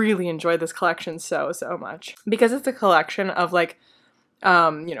really enjoyed this collection so much. Because it's a collection of, like,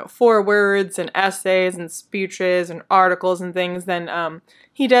 you know, forewords and essays and speeches and articles and things. Then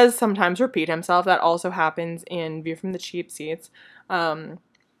he does sometimes repeat himself. That also happens in View from the Cheap Seats.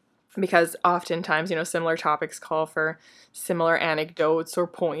 Because oftentimes, you know, similar topics call for similar anecdotes or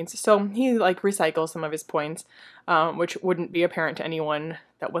points. So he, like, recycles some of his points, which wouldn't be apparent to anyone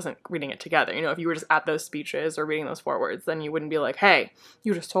that wasn't reading it together. You know, if you were just at those speeches or reading those forewords, then you wouldn't be like, hey,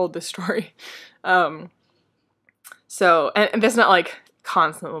 you just told this story. So, and that's not, like,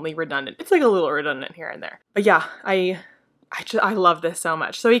 constantly redundant. It's, like, a little redundant here and there. But yeah, I love this so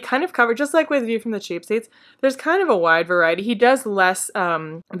much. So he kind of covered, just like with View from the Cheap Seats, there's kind of a wide variety. He does less,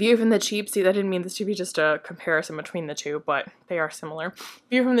 View from the Cheap Seats, I didn't mean this to be just a comparison between the two, but they are similar.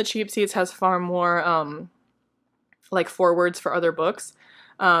 View from the Cheap Seats has far more, like, forewords for other books.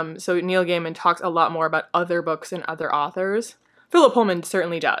 So Neil Gaiman talks a lot more about other books and other authors. Philip Pullman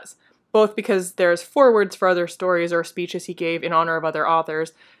certainly does, both because there's forewords for other stories or speeches he gave in honor of other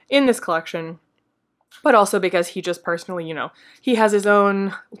authors in this collection, but also because he just personally, you know, he has his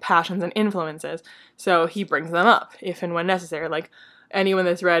own passions and influences, so he brings them up if and when necessary. Like, anyone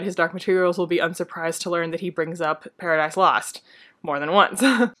that's read his Dark Materials will be unsurprised to learn that he brings up Paradise Lost more than once.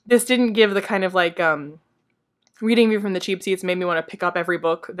 This didn't give the kind of, like, reading View from the Cheap Seats made me want to pick up every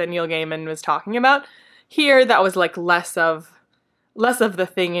book that Neil Gaiman was talking about. Here, that was, like, less of the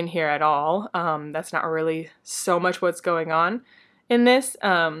thing in here at all. That's not really so much what's going on in this.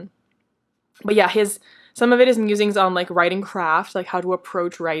 But yeah, some of it is musings on, like, writing craft, like how to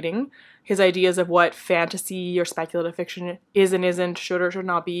approach writing, his ideas of what fantasy or speculative fiction is and isn't, should or should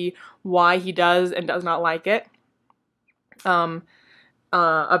not be, why he does and does not like it,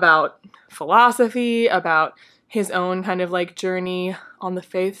 about philosophy, about his own kind of, like, journey on the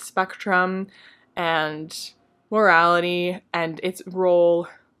faith spectrum, and morality, and its role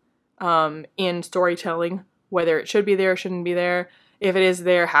in storytelling, whether it should be there or shouldn't be there, if it is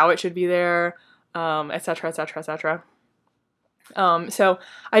there, how it should be there, etc., etc., etc. So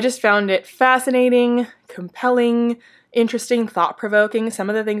I just found it fascinating, compelling, interesting, thought-provoking. Some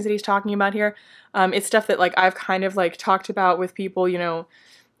of the things that he's talking about here, it's stuff that, like, I've kind of, like, talked about with people, you know,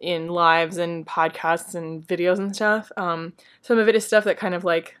 in lives and podcasts and videos and stuff. Some of it is stuff that kind of,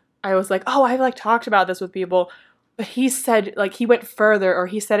 like, I was like, oh, I've, like, talked about this with people, but he said, like, he went further, or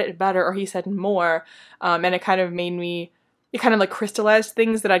he said it better, or he said more, and it kind of made me, it kind of, like, crystallized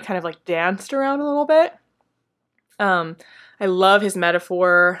things that I'd kind of, like, danced around a little bit. I love his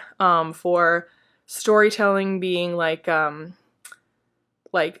metaphor for storytelling being like the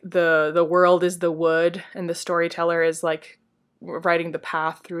world is the wood and the storyteller is, like, riding the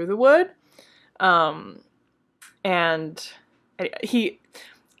path through the wood. And the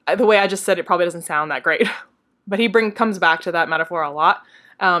way I just said it probably doesn't sound that great, but he comes back to that metaphor a lot.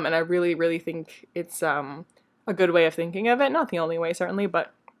 And I really, really think it's a good way of thinking of it. Not the only way, certainly,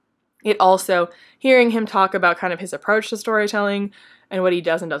 but it also, hearing him talk about kind of his approach to storytelling and what he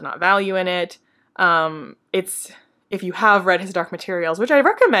does and does not value in it, if you have read his Dark Materials, which I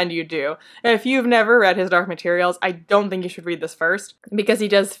recommend you do, if you've never read his Dark Materials, I don't think you should read this first, because he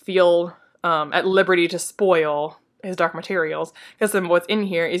does feel at liberty to spoil his Dark Materials, because then what's in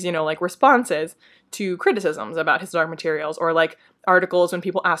here is, you know, like responses to criticisms about his Dark Materials, or like articles when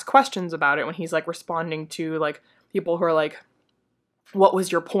people ask questions about it, when he's like responding to like people who are like, what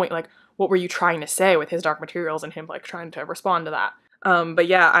was your point? Like, what were you trying to say with his Dark Materials, and him like trying to respond to that. But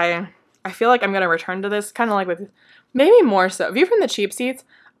yeah, I feel like I'm going to return to this kind of like with maybe more so. View from the Cheap Seats,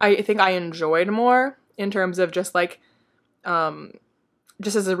 I think I enjoyed more in terms of just like,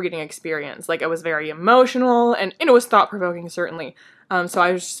 just as a reading experience. Like, it was very emotional, and it was thought-provoking, certainly. So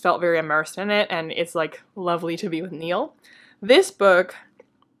I just felt very immersed in it, and it's like lovely to be with Neil. This book,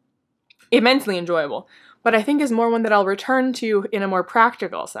 immensely enjoyable, but I think is more one that I'll return to in a more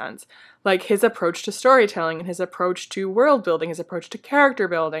practical sense. Like his approach to storytelling, and his approach to world building, his approach to character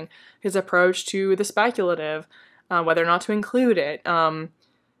building, his approach to the speculative, whether or not to include it.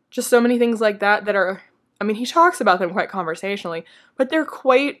 Just so many things like that that are, I mean, he talks about them quite conversationally, but they're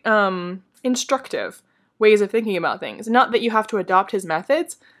quite instructive ways of thinking about things. Not that you have to adopt his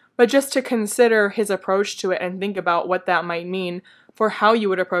methods, but just to consider his approach to it and think about what that might mean for how you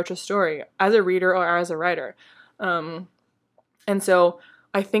would approach a story as a reader or as a writer. And so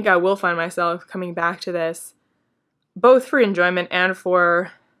I think I will find myself coming back to this both for enjoyment and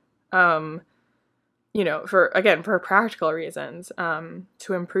for, you know, for practical reasons,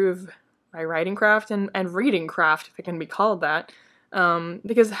 to improve my writing craft and reading craft, if it can be called that.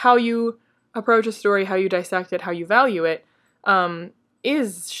 Because how you approach a story, how you dissect it, how you value it,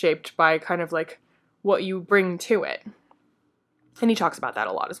 is shaped by kind of like what you bring to it. And he talks about that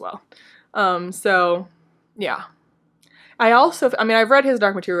a lot as well. So, yeah. I've read his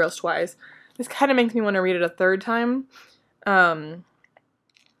Dark Materials twice. This kind of makes me want to read it a third time. Again,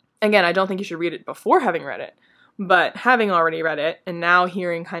 I don't think you should read it before having read it. But having already read it, and now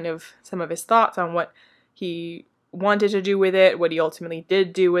hearing kind of some of his thoughts on what he wanted to do with it, what he ultimately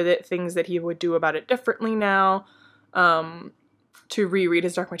did do with it, things that he would do about it differently now, to reread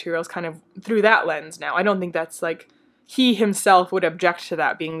his Dark Materials kind of through that lens now. I don't think that's like, he himself would object to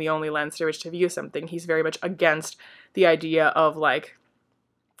that being the only lens through which to view something. He's very much against the idea of like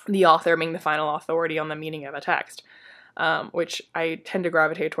the author being the final authority on the meaning of a text, which I tend to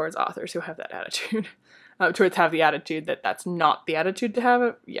gravitate towards authors who have that attitude, towards have the attitude that that's not the attitude to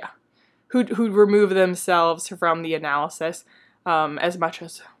have, who remove themselves from the analysis as much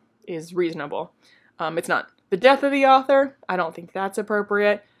as is reasonable. It's not the death of the author. I don't think that's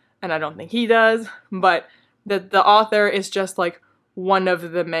appropriate, and I don't think he does, but that the author is just like one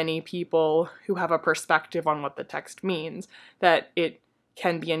of the many people who have a perspective on what the text means, that it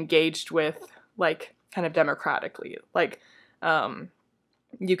can be engaged with like kind of democratically. Like,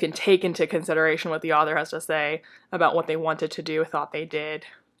 you can take into consideration what the author has to say about what they wanted to do, thought they did,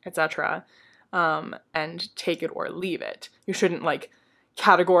 etc., and take it or leave it. You shouldn't like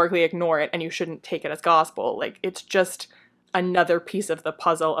categorically ignore it, and you shouldn't take it as gospel. Like, it's just another piece of the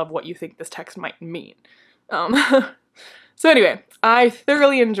puzzle of what you think this text might mean. So anyway, I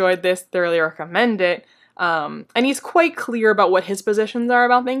thoroughly enjoyed this, thoroughly recommend it, and he's quite clear about what his positions are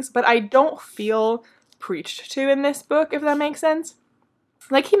about things, but I don't feel preached to in this book, if that makes sense.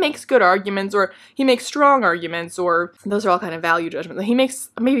 Like, he makes good arguments, or he makes strong arguments, or those are all kind of value judgments. He makes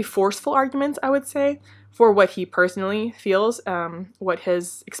maybe forceful arguments, I would say, for what he personally feels, what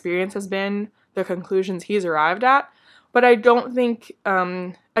his experience has been, the conclusions he's arrived at. But I don't think,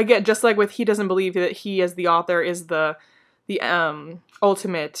 again, just like with he doesn't believe that he as the author is the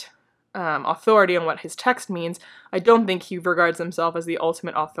ultimate authority on what his text means, I don't think he regards himself as the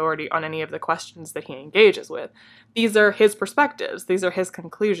ultimate authority on any of the questions that he engages with. These are his perspectives. These are his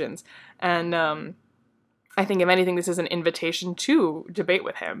conclusions. And I think, if anything, this is an invitation to debate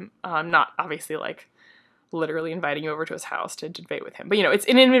with him. Not obviously like literally inviting you over to his house to debate with him. But, you know, it's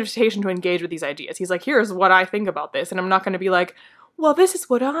an invitation to engage with these ideas. He's like, here's what I think about this. And I'm not going to be like, well, this is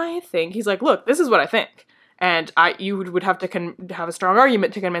what I think. He's like, look, this is what I think. And you would have to have a strong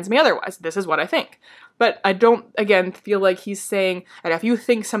argument to convince me otherwise. This is what I think. But I don't, again, feel like he's saying, and if you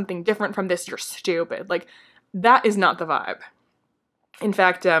think something different from this, you're stupid. Like, that is not the vibe. In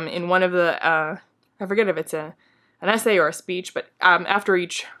fact, in one of the, I forget if it's an essay or a speech, but after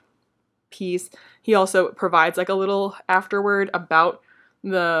each piece, he also provides like a little afterword about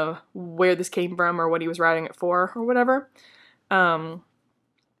where this came from or what he was writing it for or whatever. And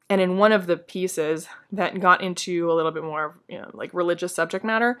in one of the pieces that got into a little bit more, like religious subject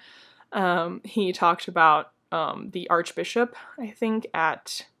matter, he talked about the Archbishop, I think,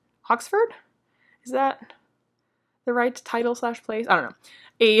 at Oxford. Is that the right title / place? I don't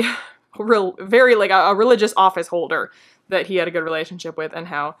know. Very like a religious office holder that he had a good relationship with, and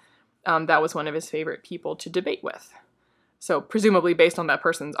how that was one of his favorite people to debate with. So presumably based on that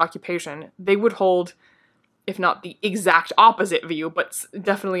person's occupation, they would hold, if not the exact opposite view, but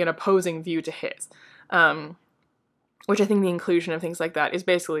definitely an opposing view to his. Which I think the inclusion of things like that is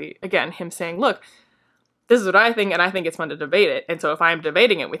basically, again, him saying, look, this is what I think, and I think it's fun to debate it. And so if I'm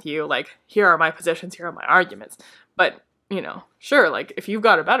debating it with you, like, here are my positions, here are my arguments. But, sure, like, if you've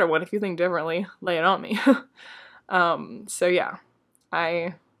got a better one, if you think differently, lay it on me. So yeah,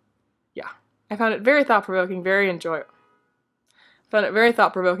 I found it very thought-provoking, very enjoyable.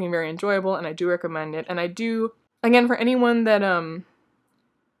 Very enjoyable, and I do recommend it. And I do, again, for anyone that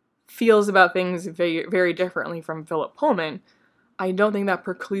feels about things very, very differently from Philip Pullman, I don't think that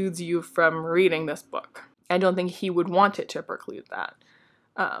precludes you from reading this book. I don't think he would want it to preclude that.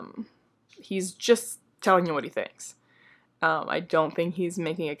 He's just telling you what he thinks. I don't think he's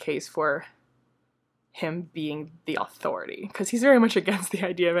making a case for him being the authority, because he's very much against the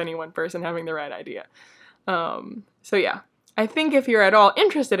idea of any one person having the right idea. So yeah. I think if you're at all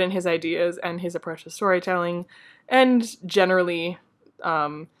interested in his ideas and his approach to storytelling, and generally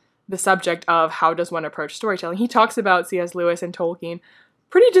the subject of how does one approach storytelling, he talks about C.S. Lewis and Tolkien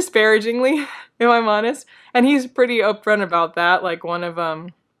pretty disparagingly, if I'm honest, and he's pretty upfront about that. Like one of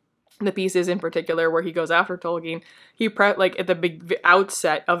the pieces in particular where he goes after Tolkien, like at the big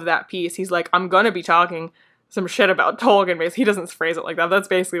outset of that piece, he's like, I'm gonna be talking some shit about Tolkien, because he doesn't phrase it like that. That's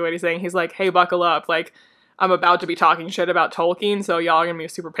basically what he's saying. He's like, hey, buckle up, like, I'm about to be talking shit about Tolkien, so y'all are gonna be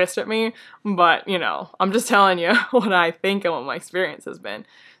super pissed at me, but, I'm just telling you what I think and what my experience has been.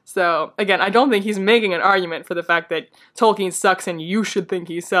 So, again, I don't think he's making an argument for the fact that Tolkien sucks and you should think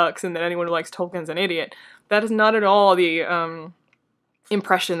he sucks and that anyone who likes Tolkien's an idiot. That is not at all the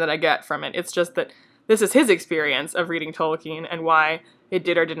impression that I get from it. It's just that this is his experience of reading Tolkien and why it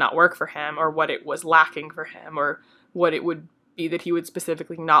did or did not work for him, or what it was lacking for him, or what it would be that he would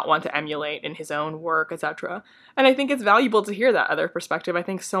specifically not want to emulate in his own work, etc. And I think it's valuable to hear that other perspective. I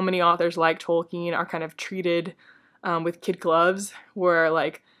think so many authors like Tolkien are kind of treated with kid gloves, where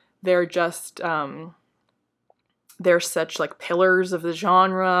like they're just they're such like pillars of the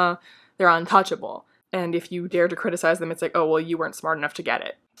genre, they're untouchable. And if you dare to criticize them, it's like, oh, well, you weren't smart enough to get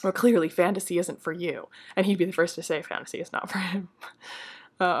it. Or clearly fantasy isn't for you. And he'd be the first to say fantasy is not for him.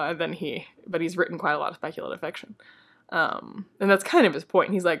 But he's written quite a lot of speculative fiction. And that's kind of his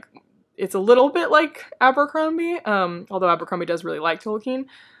point. He's like, it's a little bit like Abercrombie, although Abercrombie does really like Tolkien.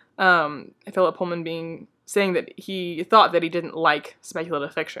 Philip Pullman saying that he thought that he didn't like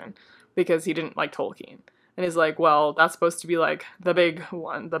speculative fiction because he didn't like Tolkien. And he's like, well, that's supposed to be like the big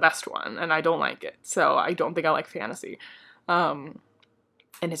one, the best one, and I don't like it, so I don't think I like fantasy. And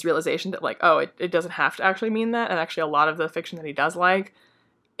his realization that like, oh, it doesn't have to actually mean that, and actually a lot of the fiction that he does like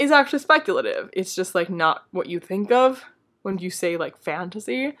is actually speculative. It's just like not what you think of when you say like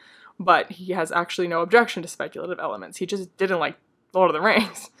fantasy, but he has actually no objection to speculative elements. He just didn't like Lord of the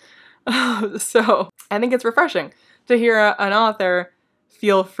Rings. So I think it's refreshing to hear an author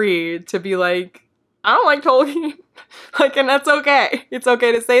feel free to be like, I don't like Tolkien. Like, and that's okay. It's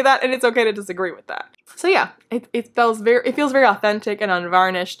okay to say that, and it's okay to disagree with that. So yeah, it feels very authentic and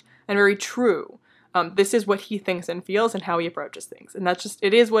unvarnished and very true. This is what he thinks and feels and how he approaches things. And that's just,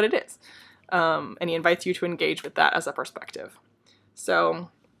 it is what it is. And he invites you to engage with that as a perspective. So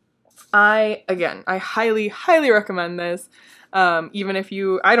I highly, highly recommend this. Even if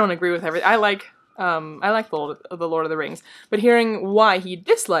I don't agree with everything. I like the Lord of the Rings, but hearing why he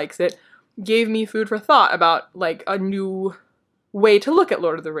dislikes it gave me food for thought about like a new way to look at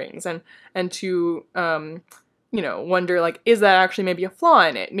Lord of the Rings, and to wonder like, is that actually maybe a flaw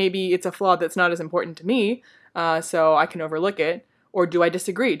in it? Maybe it's a flaw that's not as important to me, so I can overlook it. Or do I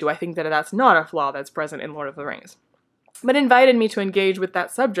disagree? Do I think that that's not a flaw that's present in Lord of the Rings? But invited me to engage with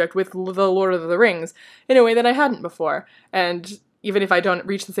that subject, with the Lord of the Rings, in a way that I hadn't before. And even if I don't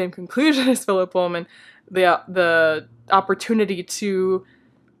reach the same conclusion as Philip Pullman, the opportunity to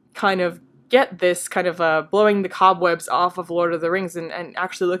kind of get this kind of blowing the cobwebs off of Lord of the Rings and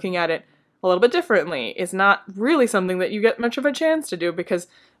actually looking at it a little bit differently is not really something that you get much of a chance to do, because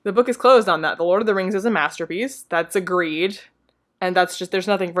the book is closed on that. The Lord of the Rings is a masterpiece. That's agreed. And that's just, there's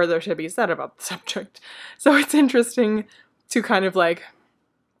nothing further to be said about the subject. So it's interesting to kind of like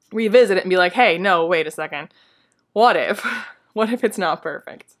revisit it and be like, hey, no, wait a second. What if? What if it's not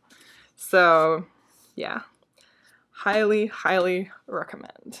perfect? So, yeah. Highly, highly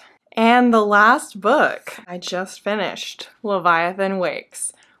recommend. And the last book I just finished, Leviathan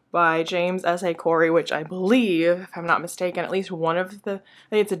Wakes by James S.A. Corey, which I believe, if I'm not mistaken, at least one of the, I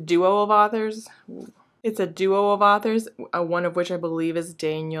think it's a duo of authors. It's a duo of authors, one of which I believe is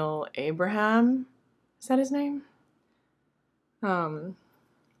Daniel Abraham. Is that his name? The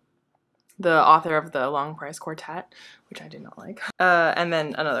author of the Long Price Quartet, which I did not like. And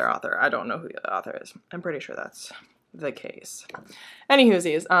then another author. I don't know who the other author is. I'm pretty sure that's the case.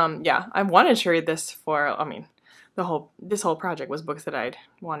 Anywhoosies, yeah, I wanted to read this for, I mean, this whole project was books that I'd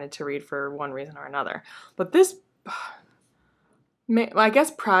wanted to read for one reason or another. But this, I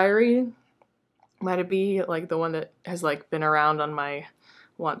guess Priory might be like the one that has like been around on my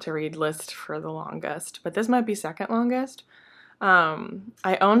want to read list for the longest, but this might be second longest.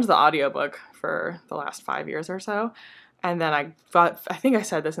 I owned the audiobook for the last 5 years or so, and then I think I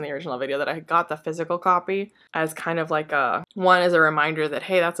said this in the original video, that I got the physical copy as kind of like as a reminder that,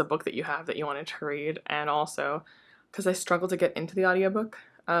 hey, that's a book that you have that you wanted to read, and also because I struggled to get into the audiobook,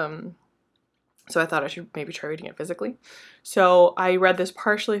 so I thought I should maybe try reading it physically. So I read this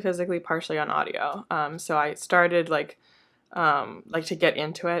partially physically, partially on audio. So I started like to get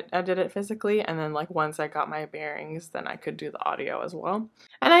into it, I did it physically, and then like once I got my bearings, then I could do the audio as well.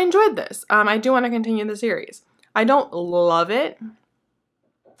 And I enjoyed this. I do want to continue the series. I don't love it.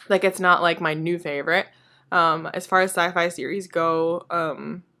 Like, it's not like my new favorite. As far as sci-fi series go,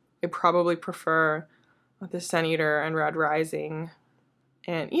 I probably prefer The Sun Eater and Red Rising,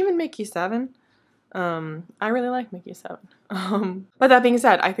 and even Mickey 7. I really like Mickey 7. But that being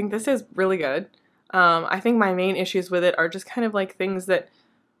said, I think this is really good. I think my main issues with it are just kind of like things that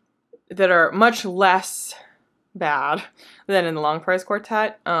are much less bad than in the Long Price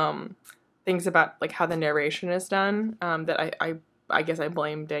Quartet. Things about like how the narration is done, that I guess I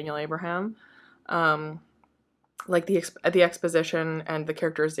blame Daniel Abraham. Like the exposition and the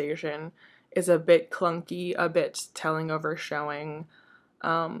characterization is a bit clunky, a bit telling over showing,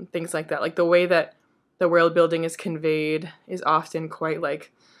 things like that. Like the way that the world building is conveyed is often quite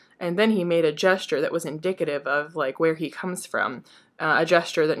like, and then he made a gesture that was indicative of like where he comes from, a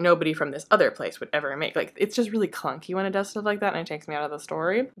gesture that nobody from this other place would ever make. Like, it's just really clunky when it does stuff like that, and it takes me out of the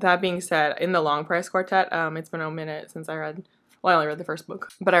story. That being said, in the Long Price Quartet, it's been a minute since I only read the first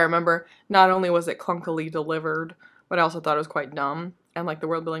book, but I remember not only was it clunkily delivered, but I also thought it was quite dumb, and like the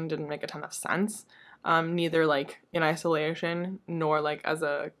world building didn't make a ton of sense, neither like in isolation nor like as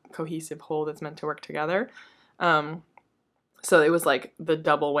a cohesive whole that's meant to work together. So it was like the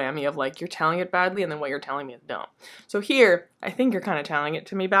double whammy of like, you're telling it badly and then what you're telling me is dumb. So here, I think you're kind of telling it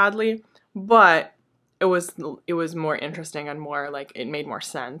to me badly, but it was more interesting and more like, it made more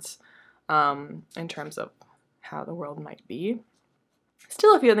sense in terms of how the world might be.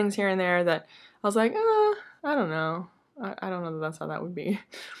 Still a few things here and there that I was like, I don't know. I don't know that that's how that would be.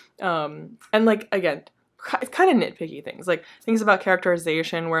 And like, again, it's kind of nitpicky things. Like things about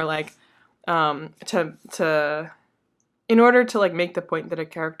characterization where like, in order to like make the point that a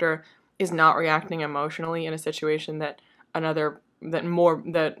character is not reacting emotionally in a situation that the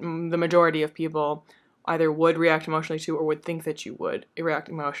majority of people either would react emotionally to or would think that you would react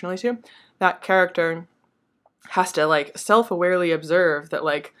emotionally to, that character has to like self-awarely observe that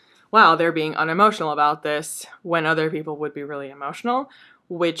like, wow, they're being unemotional about this when other people would be really emotional,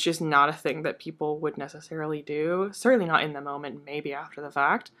 which is not a thing that people would necessarily do. Certainly not in the moment, maybe after the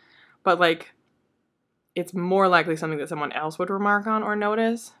fact, but like, it's more likely something that someone else would remark on or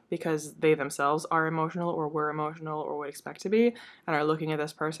notice because they themselves are emotional or were emotional or would expect to be and are looking at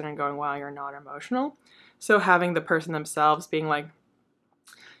this person and going, wow, you're not emotional. So having the person themselves being like,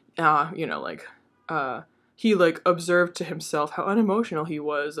 he like observed to himself how unemotional he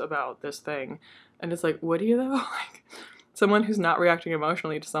was about this thing. And it's like, would he though? Like, someone who's not reacting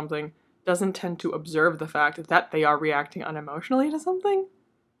emotionally to something doesn't tend to observe the fact that they are reacting unemotionally to something.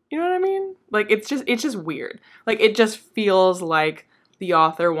 You know what I mean? Like, it's just weird. Like, it just feels like the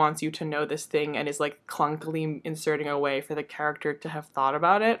author wants you to know this thing and is, like, clunkily inserting a way for the character to have thought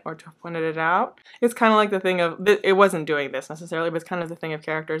about it or to have pointed it out. It's kind of like the thing of, it wasn't doing this necessarily, but it's kind of the thing of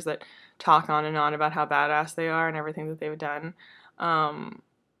characters that talk on and on about how badass they are and everything that they've done.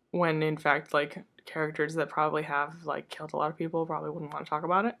 When, in fact, like, characters that probably have, like, killed a lot of people probably wouldn't want to talk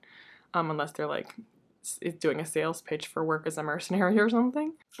about it. Unless they're, like, doing a sales pitch for work as a mercenary or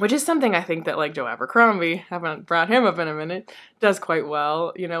something, which is something I think that like Joe Abercrombie, haven't brought him up in a minute, does quite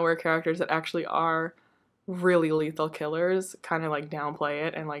well, you know, where characters that actually are really lethal killers kind of like downplay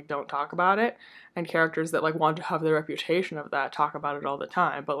it and like don't talk about it, and characters that like want to have the reputation of that talk about it all the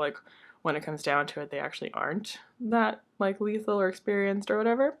time, but like when it comes down to it, they actually aren't that like lethal or experienced or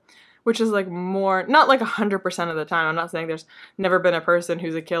whatever, which is like more, not like 100% of the time. I'm not saying there's never been a person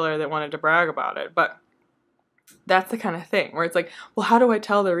who's a killer that wanted to brag about it, but that's the kind of thing where it's like, well, how do I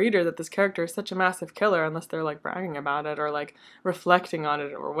tell the reader that this character is such a massive killer unless they're like bragging about it or like reflecting on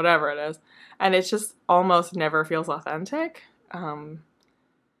it or whatever it is. And it just almost never feels authentic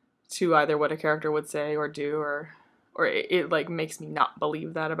to either what a character would say or do, or it like makes me not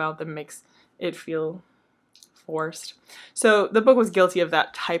believe that about them, makes it feel forced. So the book was guilty of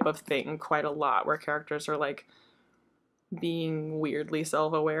that type of thing quite a lot, where characters are like being weirdly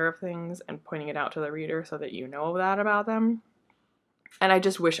self-aware of things and pointing it out to the reader so that you know that about them. And I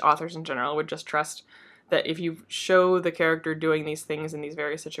just wish authors in general would just trust that if you show the character doing these things in these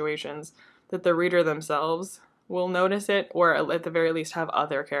various situations, that the reader themselves will notice it, or at the very least have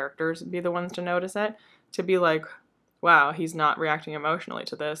other characters be the ones to notice it, to be like, wow, he's not reacting emotionally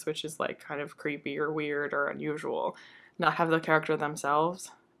to this, which is like kind of creepy or weird or unusual. Not have the character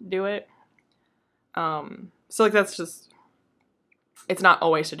themselves do it. So like that's just, it's not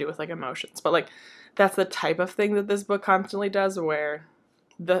always to do with like emotions, but like that's the type of thing that this book constantly does, where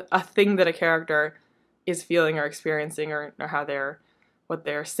a thing that a character is feeling or experiencing, or how what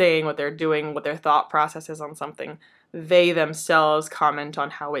they're saying, what they're doing, what their thought process is on something, they themselves comment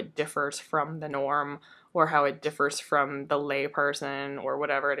on how it differs from the norm, or how it differs from the lay person, or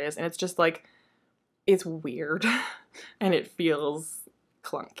whatever it is. And it's just like, it's weird and it feels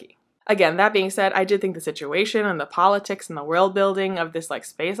clunky. Again, that being said, I did think the situation and the politics and the world building of this like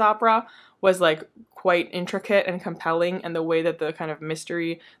space opera was like quite intricate and compelling, and the way that the kind of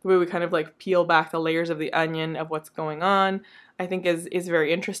mystery, the way we kind of like peel back the layers of the onion of what's going on, I think is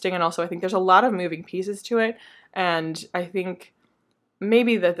very interesting. And also I think there's a lot of moving pieces to it, and I think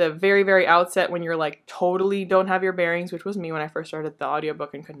maybe that the very, very outset, when you're like totally don't have your bearings, which was me when I first started the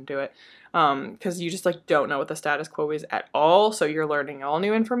audiobook and couldn't do it, because you just like don't know what the status quo is at all, so you're learning all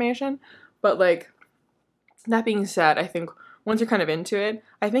new information. But like, that being said, I think once you're kind of into it,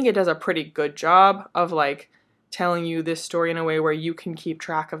 I think it does a pretty good job of like telling you this story in a way where you can keep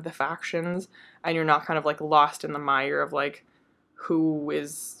track of the factions, and you're not kind of like lost in the mire of like who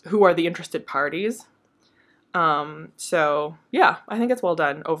are the interested parties. So yeah, I think it's well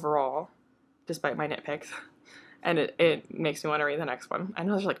done overall, despite my nitpicks. And it makes me want to read the next one. I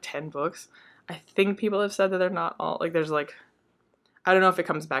know there's like 10 books. I think people have said that they're not all, like there's like, I don't know if it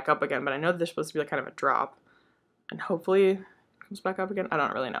comes back up again, but I know that there's supposed to be like kind of a drop. And hopefully it comes back up again. I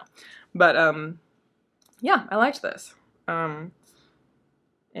don't really know. But yeah, I liked this. And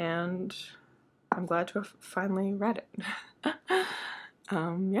I'm glad to have finally read it.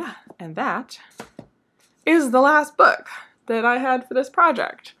 Yeah, and that is the last book that I had for this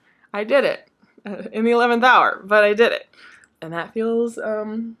project. I did it in the 11th hour, but I did it. And that feels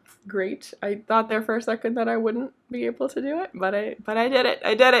great. I thought there for a second that I wouldn't be able to do it, but I did it.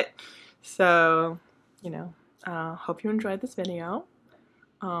 I did it. So, you know, hope you enjoyed this video.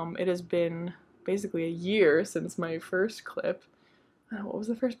 It has been basically a year since my first clip. What was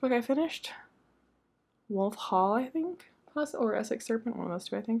the first book I finished? Wolf Hall, I think, or Essex Serpent, one of those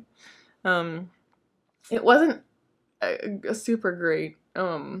two, I think. It wasn't a super great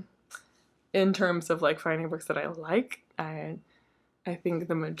in terms of like finding books that I like. I think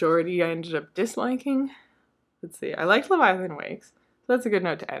the majority I ended up disliking. Let's see, I liked Leviathan Wakes, so that's a good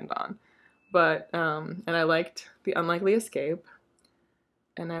note to end on. But and I liked The Unlikely Escape,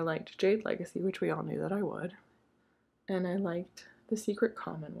 and I liked Jade Legacy, which we all knew that I would, and I liked The Secret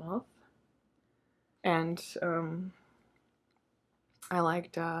Commonwealth, and I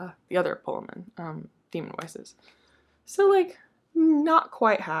liked the other Pullman, Daemon Voices. So like, not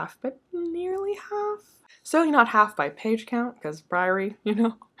quite half, but nearly half. Certainly not half by page count, because Priory, you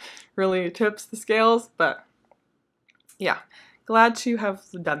know, really tips the scales, but yeah, glad to have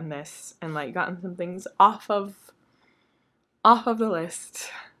done this and like gotten some things off of the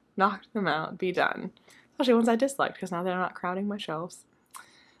list, knocked them out, be done. Especially ones I disliked, because now they're not crowding my shelves.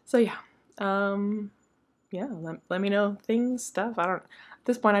 So yeah, yeah, let me know stuff. At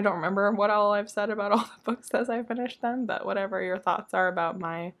this point I don't remember what all I've said about all the books as I finished them, but whatever your thoughts are about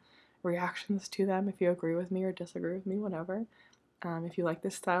my reactions to them, if you agree with me or disagree with me, whatever. If you like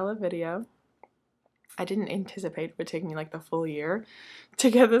this style of video. I didn't anticipate it would take me like the full year to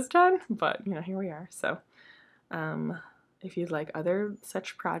get this done, but you know, here we are. So if you'd like other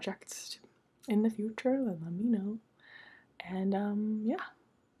such projects in the future, then let me know. And yeah,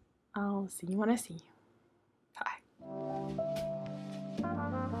 I'll see you when I see you.